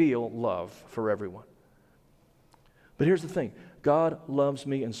always feel love for everyone. But here's the thing. God loves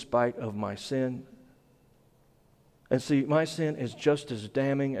me in spite of my sin. And see, my sin is just as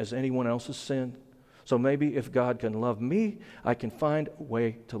damning as anyone else's sin. So maybe if God can love me, I can find a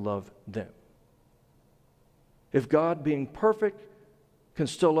way to love them. If God, being perfect, can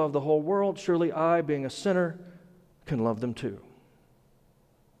still love the whole world, surely I, being a sinner, can love them too.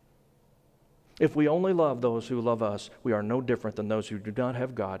 If we only love those who love us, we are no different than those who do not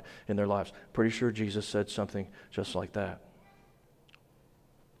have God in their lives. Pretty sure Jesus said something just like that.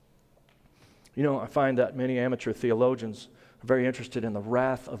 You know, I find that many amateur theologians are very interested in the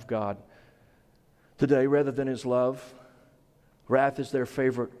wrath of God today rather than His love. Wrath is their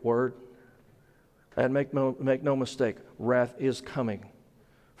favorite word. And make no mistake, wrath is coming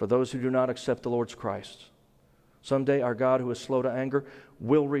for those who do not accept the Lord's Christ. Someday our God, who is slow to anger,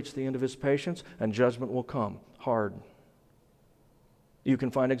 will reach the end of His patience and judgment will come hard. You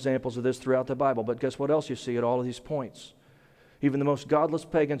can find examples of this throughout the Bible, but guess what else you see at all of these points? Even the most godless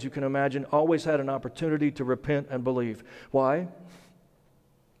pagans you can imagine always had an opportunity to repent and believe. Why?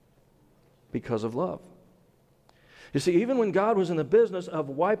 Because of love. You see, even when God was in the business of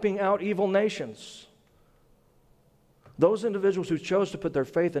wiping out evil nations, those individuals who chose to put their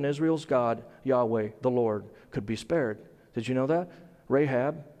faith in Israel's God, Yahweh, the Lord, could be spared. Did you know that?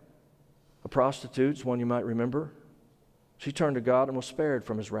 Rahab, a prostitute, one you might remember, she turned to God and was spared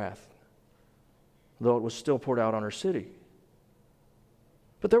from His wrath, though it was still poured out on her city.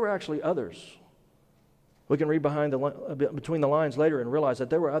 But there were actually others We can read between the lines later and realize that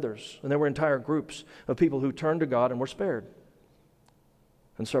there were others, and there were entire groups of people who turned to God and were spared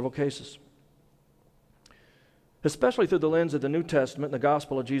in several cases. Especially through the lens of the New Testament and the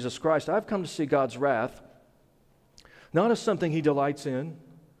gospel of Jesus Christ, I've come to see God's wrath not as something He delights in,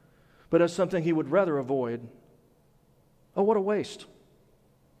 but as something He would rather avoid. Oh, what a waste.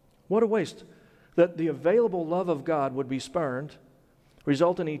 What a waste that the available love of God would be spurned,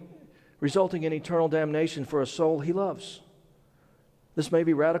 resulting in eternal damnation for a soul He loves. This may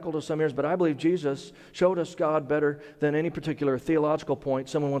be radical to some ears, but I believe Jesus showed us God better than any particular theological point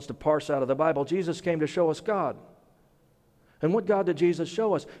someone wants to parse out of the Bible. Jesus came to show us God. And what God did Jesus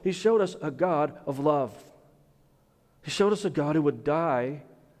show us? He showed us a God of love. He showed us a God who would die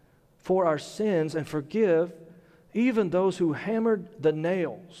for our sins and forgive even those who hammered the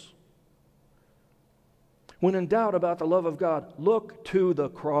nails. When in doubt about the love of God, look to the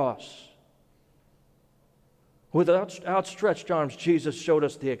cross. With outstretched arms, Jesus showed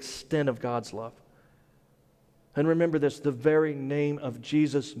us the extent of God's love. And remember this, the very name of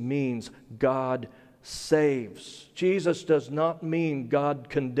Jesus means God saves. Jesus does not mean God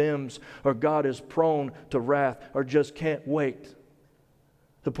condemns or God is prone to wrath or just can't wait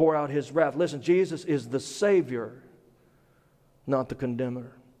to pour out His wrath. Listen, Jesus is the Savior, not the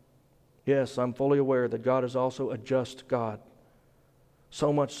condemner. Yes, I'm fully aware that God is also a just God.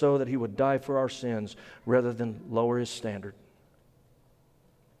 So much so that He would die for our sins rather than lower His standard.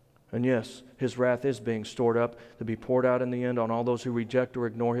 And yes, His wrath is being stored up to be poured out in the end on all those who reject or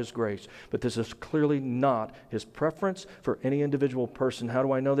ignore His grace. But this is clearly not His preference for any individual person. How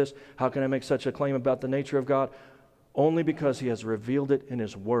do I know this? How can I make such a claim about the nature of God? Only because He has revealed it in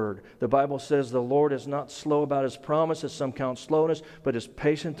His Word. The Bible says the Lord is not slow about His promise, as some count slowness, but is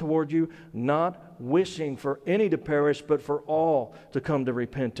patient toward you, not wishing for any to perish, but for all to come to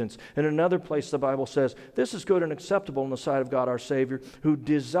repentance. In another place, the Bible says, this is good and acceptable in the sight of God our Savior, who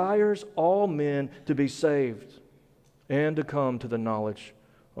desires all men to be saved and to come to the knowledge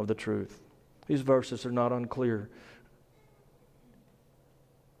of the truth. These verses are not unclear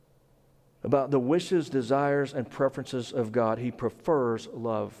about the wishes, desires, and preferences of God. He prefers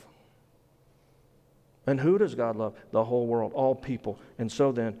love. And who does God love? The whole world, all people. And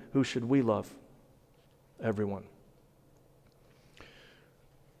so then, who should we love? Everyone.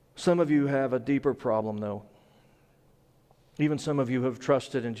 Some of you have a deeper problem, though. Even some of you who have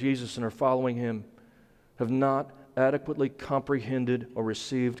trusted in Jesus and are following Him have not adequately comprehended or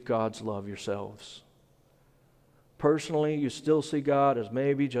received God's love yourselves. Personally, you still see God as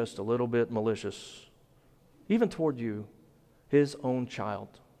maybe just a little bit malicious, even toward you, His own child.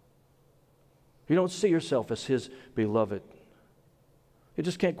 You don't see yourself as His beloved. You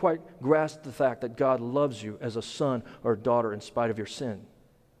just can't quite grasp the fact that God loves you as a son or daughter in spite of your sin.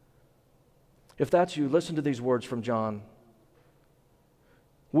 If that's you, listen to these words from John.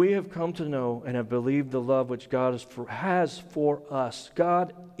 We have come to know and have believed the love which God has for us.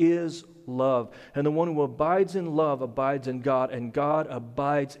 God is love, and the one who abides in love abides in God, and God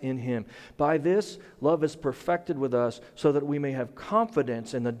abides in him. By this, love is perfected with us, so that we may have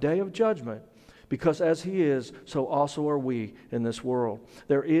confidence in the day of judgment, because as He is, so also are we in this world.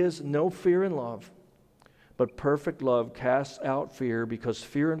 There is no fear in love, but perfect love casts out fear, because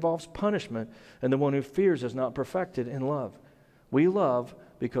fear involves punishment, and the one who fears is not perfected in love. We love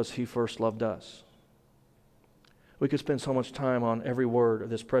because He first loved us. We could spend so much time on every word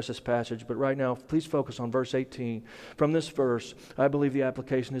of this precious passage, but right now, please focus on verse 18. From this verse, I believe the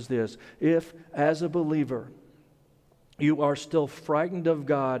application is this: if, as a believer, you are still frightened of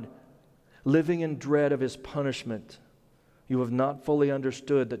God, living in dread of His punishment, you have not fully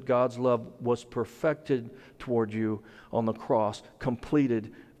understood that God's love was perfected toward you on the cross,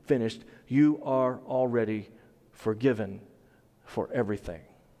 completed, finished. You are already forgiven for everything.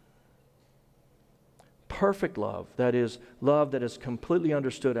 Perfect love, that is, love that is completely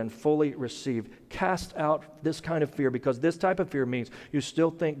understood and fully received, cast out this kind of fear, because this type of fear means you still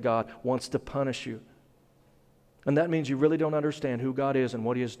think God wants to punish you. And that means you really don't understand who God is and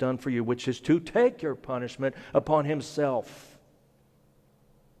what He has done for you, which is to take your punishment upon Himself.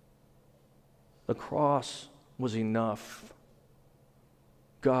 The cross was enough.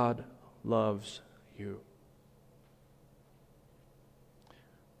 God loves you.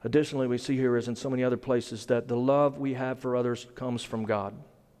 Additionally, we see here, as in so many other places, that the love we have for others comes from God.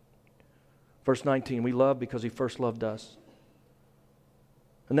 Verse 19, we love because He first loved us.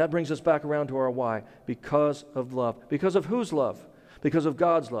 And that brings us back around to our why. Because of love. Because of whose love? Because of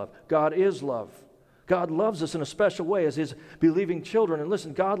God's love. God is love. God loves us in a special way as His believing children. And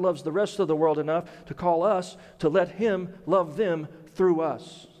listen, God loves the rest of the world enough to call us to let Him love them through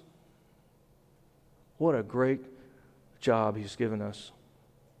us. What a great job He's given us.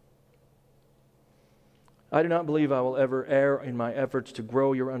 I do not believe I will ever err in my efforts to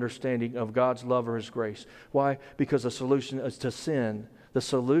grow your understanding of God's love or His grace. Why? Because the solution is to sin. The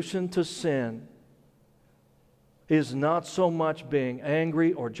solution to sin is not so much being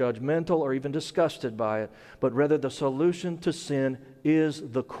angry or judgmental or even disgusted by it, but rather the solution to sin is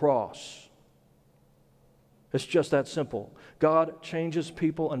the cross. It's just that simple. God changes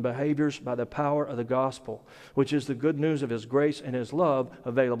people and behaviors by the power of the gospel, which is the good news of His grace and His love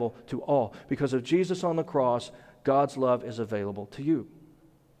available to all. Because of Jesus on the cross, God's love is available to you.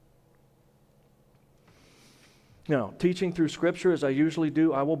 Now, teaching through Scripture as I usually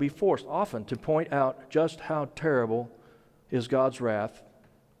do, I will be forced often to point out just how terrible is God's wrath,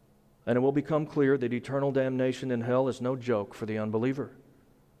 and it will become clear that eternal damnation in hell is no joke for the unbeliever.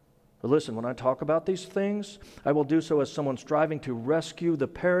 But listen, when I talk about these things, I will do so as someone striving to rescue the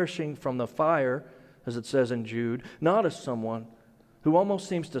perishing from the fire, as it says in Jude, not as someone who almost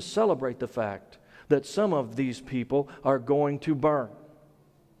seems to celebrate the fact that some of these people are going to burn.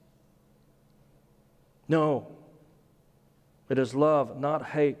 No. It is love, not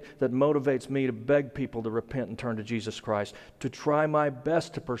hate, that motivates me to beg people to repent and turn to Jesus Christ, to try my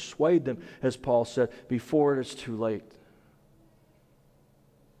best to persuade them, as Paul said, before it is too late.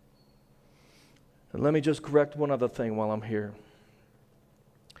 And let me just correct one other thing while I'm here.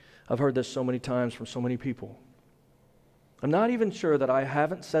 I've heard this so many times from so many people. I'm not even sure that I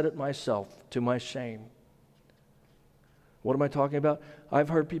haven't said it myself to my shame. What am I talking about? I've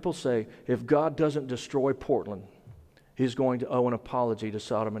heard people say, if God doesn't destroy Portland, He's going to owe an apology to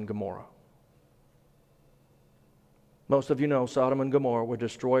Sodom and Gomorrah. Most of you know Sodom and Gomorrah were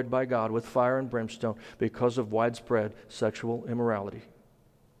destroyed by God with fire and brimstone because of widespread sexual immorality.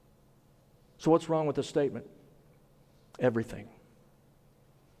 So what's wrong with this statement? Everything.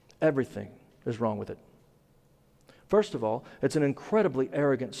 Everything is wrong with it. First of all, it's an incredibly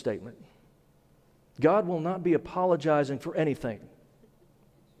arrogant statement. God will not be apologizing for anything,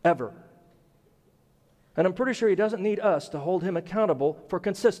 ever. And I'm pretty sure He doesn't need us to hold Him accountable for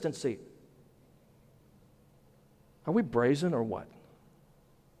consistency. Are we brazen or what?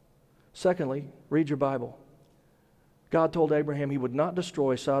 Secondly, read your Bible. God told Abraham He would not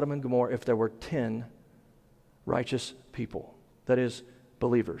destroy Sodom and Gomorrah if there were 10 righteous people. That is,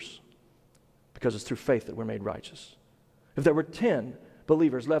 believers. Because it's through faith that we're made righteous. If there were 10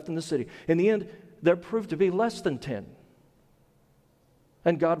 believers left in the city, in the end, there proved to be less than 10.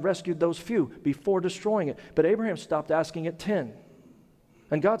 And God rescued those few before destroying it. But Abraham stopped asking at 10.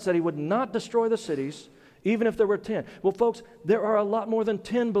 And God said He would not destroy the cities, even if there were 10. Well, folks, there are a lot more than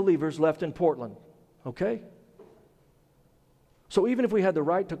 10 believers left in Portland. Okay? So even if we had the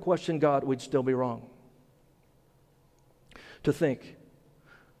right to question God, we'd still be wrong. To think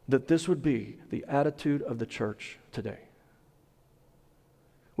that this would be the attitude of the church today.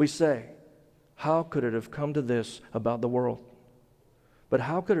 We say, how could it have come to this about the world? But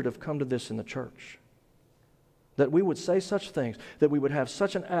how could it have come to this in the church? That we would say such things, that we would have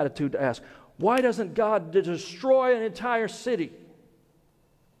such an attitude to ask, why doesn't God destroy an entire city?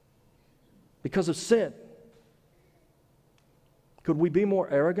 Because of sin. Could we be more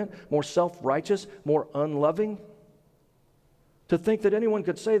arrogant, more self-righteous, more unloving? To think that anyone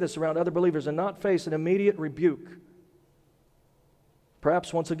could say this around other believers and not face an immediate rebuke.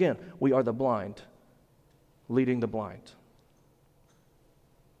 Perhaps once again, we are the blind, leading the blind.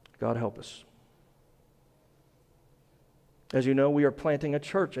 God help us. As you know, we are planting a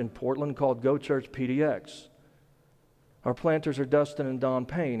church in Portland called Go Church PDX. Our planters are Dustin and Don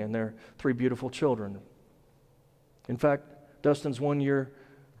Payne and their 3 beautiful children. In fact, Dustin's 1-year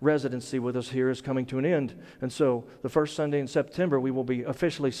residency with us here is coming to an end. And so the first Sunday in September, we will be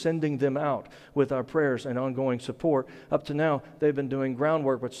officially sending them out with our prayers and ongoing support. Up to now, they've been doing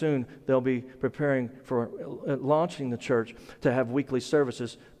groundwork, but soon they'll be preparing for launching the church to have weekly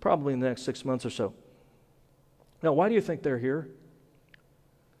services, probably in the next 6 months or so. Now, why do you think they're here?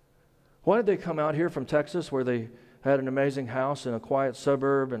 Why did they come out here from Texas, where they had an amazing house in a quiet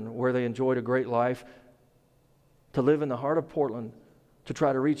suburb and where they enjoyed a great life, to live in the heart of Portland to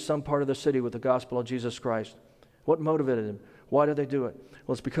try to reach some part of the city with the gospel of Jesus Christ? What motivated them? Why did they do it?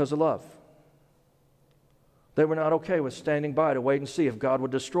 Well, it's because of love. They were not okay with standing by to wait and see if God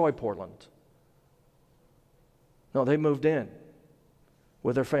would destroy Portland. No, they moved in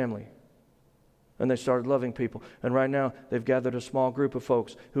with their family. And they started loving people. And right now, they've gathered a small group of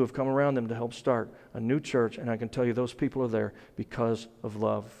folks who have come around them to help start a new church. And I can tell you, those people are there because of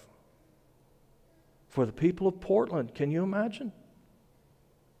love. For the people of Portland, can you imagine?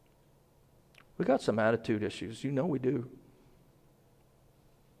 We got some attitude issues. You know we do.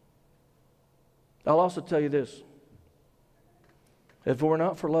 I'll also tell you this. If it were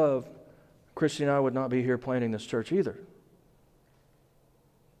not for love, Christy and I would not be here planning this church either.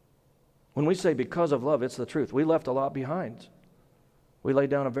 When we say because of love, it's the truth. We left a lot behind. We laid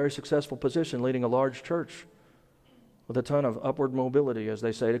down a very successful position leading a large church with a ton of upward mobility, as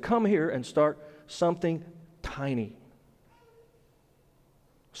they say, to come here and start something tiny,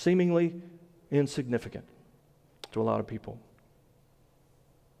 seemingly insignificant to a lot of people.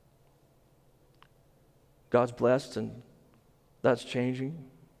 God's blessed, and that's changing.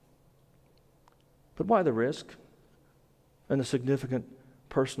 But why the risk and the significant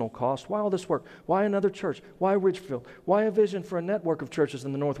personal cost? Why all this work? Why another church? Why Ridgefield? Why a vision for a network of churches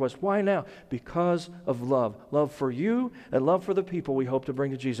in the Northwest? Why now? Because of love. Love for you and love for the people we hope to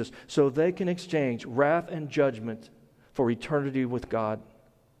bring to Jesus, so they can exchange wrath and judgment for eternity with God.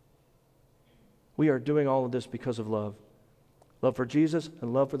 We are doing all of this because of love. Love for Jesus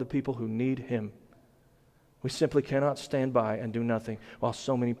and love for the people who need Him. We simply cannot stand by and do nothing while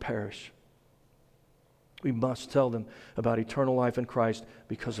so many perish. We must tell them about eternal life in Christ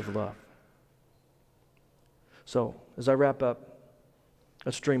because of love. So, as I wrap up,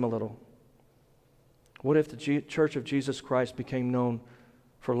 let's dream a little. What if the Church of Jesus Christ became known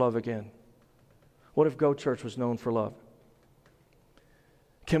for love again? What if Go Church was known for love?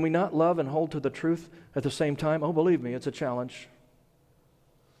 Can we not love and hold to the truth at the same time? Oh, believe me, it's a challenge.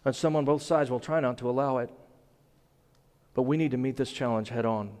 And some on both sides will try not to allow it. But we need to meet this challenge head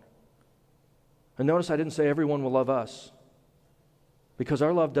on. And notice I didn't say everyone will love us, because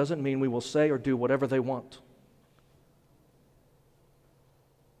our love doesn't mean we will say or do whatever they want.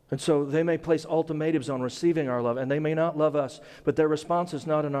 And so they may place ultimatums on receiving our love, and they may not love us, but their response is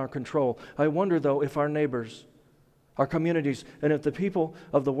not in our control. I wonder, though, if our neighbors, our communities, and if the people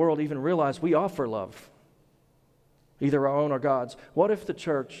of the world even realize we offer love, either our own or God's. What if the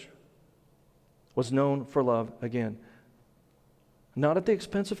church was known for love again? Not at the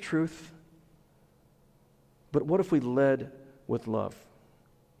expense of truth, but what if we led with love?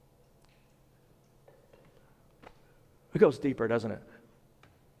 It goes deeper, doesn't it?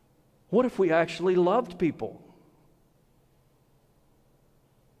 What if we actually loved people?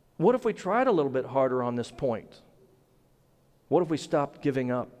 What if we tried a little bit harder on this point? What if we stopped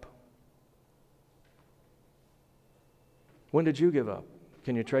giving up? When did you give up?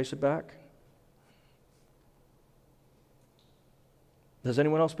 Can you trace it back? Has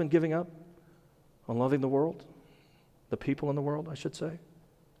anyone else been giving up on loving the world? The people in the world, I should say.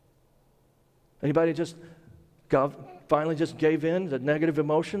 Anybody finally just gave in to negative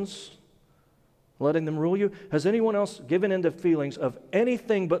emotions, letting them rule you? Has anyone else given in to feelings of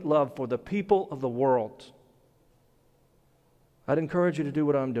anything but love for the people of the world? I'd encourage you to do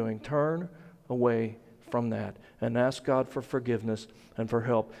what I'm doing. Turn away from that and ask God for forgiveness and for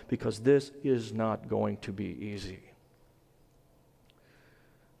help, because this is not going to be easy.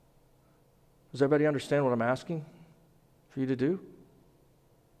 Does everybody understand what I'm asking for you to do?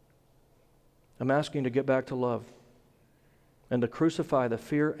 I'm asking you to get back to love and to crucify the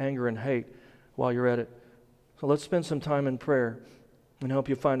fear, anger, and hate while you're at it. So let's spend some time in prayer and help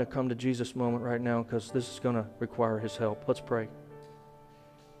you find a come to Jesus moment right now, because this is going to require His help. Let's pray.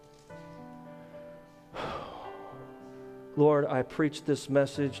 Lord, I preach this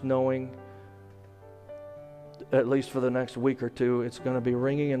message knowing, at least for the next week or two, it's going to be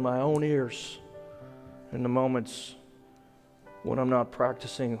ringing in my own ears in the moments when I'm not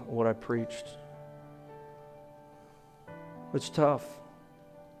practicing what I preached. It's tough.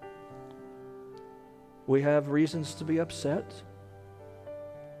 We have reasons to be upset,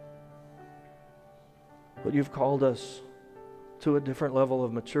 but you've called us to a different level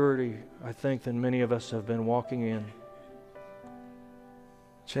of maturity, I think, than many of us have been walking in.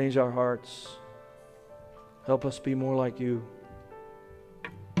 Change our hearts. Help us be more like you.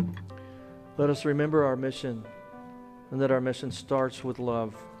 Let us remember our mission, and that our mission starts with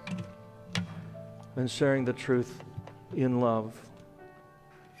love and sharing the truth in love.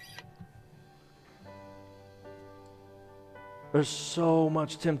 There's so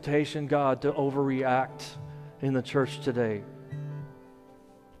much temptation, God, to overreact in the church today.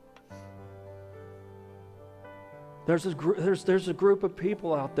 There's a group of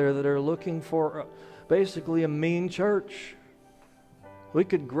people out there that are looking for basically a mean church. We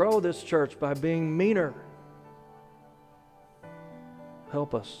could grow this church by being meaner.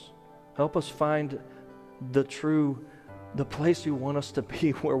 Help us. Help us find the place you want us to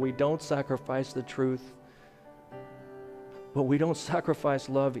be, where we don't sacrifice the truth, but we don't sacrifice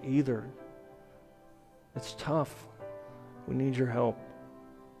love either. It's tough. We need your help.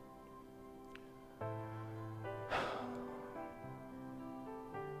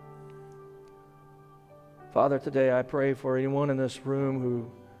 Father, today I pray for anyone in this room who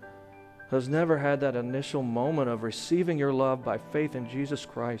has never had that initial moment of receiving your love by faith in Jesus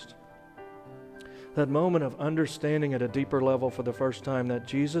Christ. That moment of understanding at a deeper level for the first time that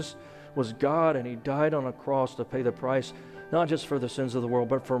Jesus was God and He died on a cross to pay the price, not just for the sins of the world,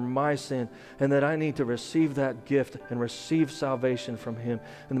 but for my sin, and that I need to receive that gift and receive salvation from Him.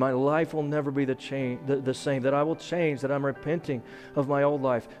 And my life will never be the same, that I will change, that I'm repenting of my old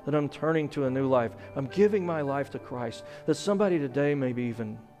life, that I'm turning to a new life. I'm giving my life to Christ. That somebody today maybe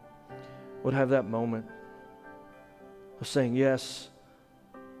even would have that moment of saying yes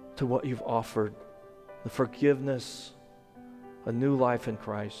to what you've offered, the forgiveness, a new life in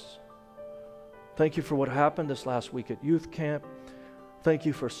Christ. Thank you for what happened this last week at youth camp. Thank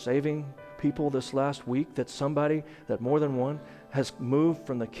you for saving people this last week, that somebody, that more than one, has moved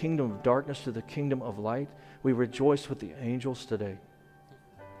from the kingdom of darkness to the kingdom of light. We rejoice with the angels today.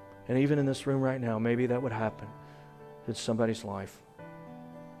 And even in this room right now, maybe that would happen in somebody's life.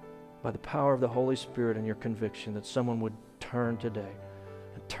 By the power of the Holy Spirit and your conviction, that someone would turn today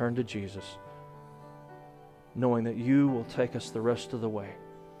and turn to Jesus, knowing that you will take us the rest of the way,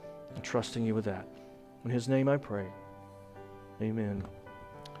 and trusting you with that. In His name I pray. Amen.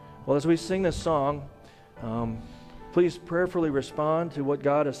 Well, as we sing this song, please prayerfully respond to what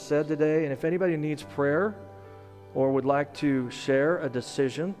God has said today. And if anybody needs prayer or would like to share a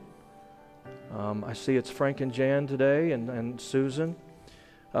decision, I see it's Frank and Jan today and Susan.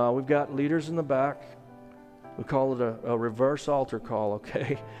 We've got leaders in the back. We call it a reverse altar call,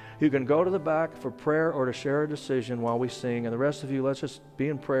 okay? You can go to the back for prayer or to share a decision while we sing. And the rest of you, let's just be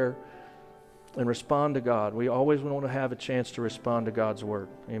in prayer and respond to God. We always want to have a chance to respond to God's word.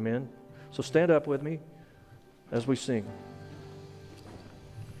 Amen? So stand up with me as we sing.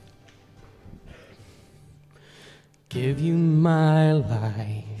 Give you my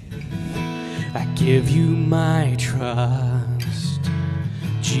life, I give you my trust,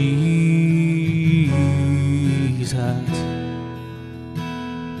 Jesus.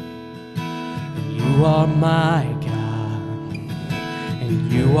 You are my God,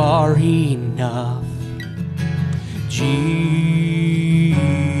 and you are enough, Jesus.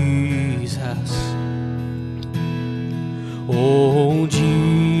 Oh, Jesus.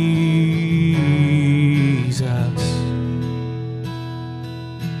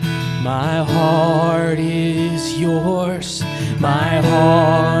 My heart is yours, my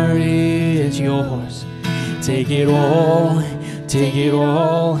heart is yours. Take it all,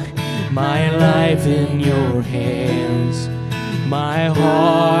 my life in your hands. My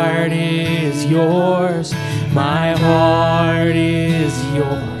heart is yours, my heart is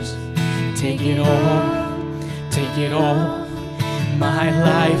yours. Take it all, my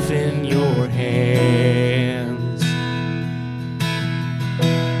life in your hands.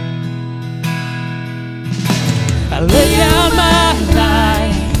 I lay down my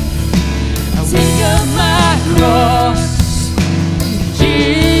life, I take up my cross, Jesus.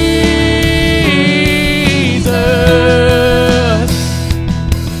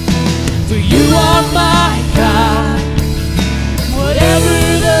 For you are my God, whatever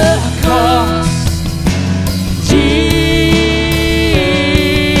the cost, Jesus.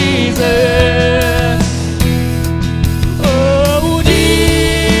 Oh, Jesus.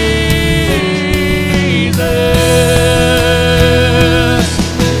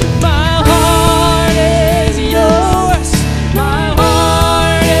 My heart is yours, my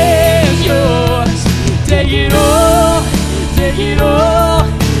heart is yours. Take it all,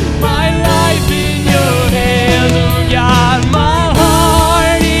 my life in your hands, oh God. My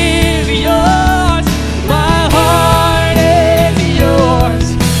heart is yours, my heart is yours.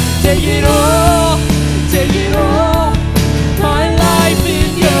 Take it all, my life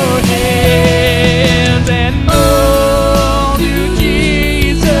in your hands. And oh, to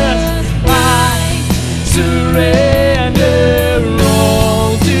Jesus I surrender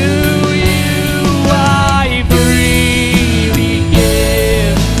all. To you I freely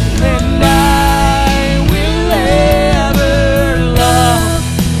give, and I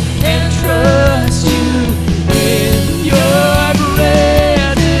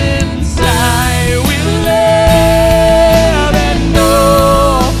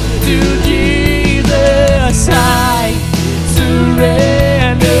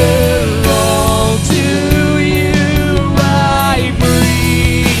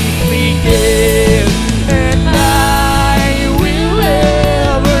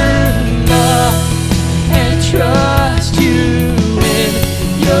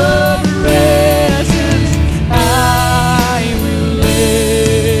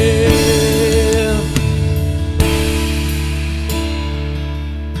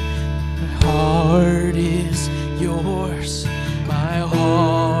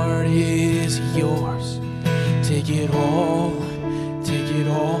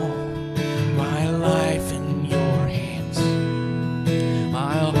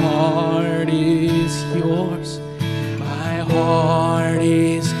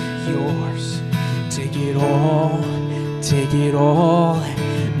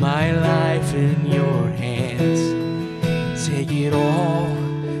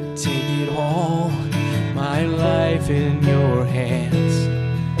in your hands.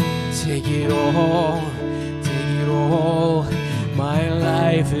 Take it all, my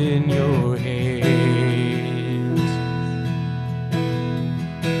life in your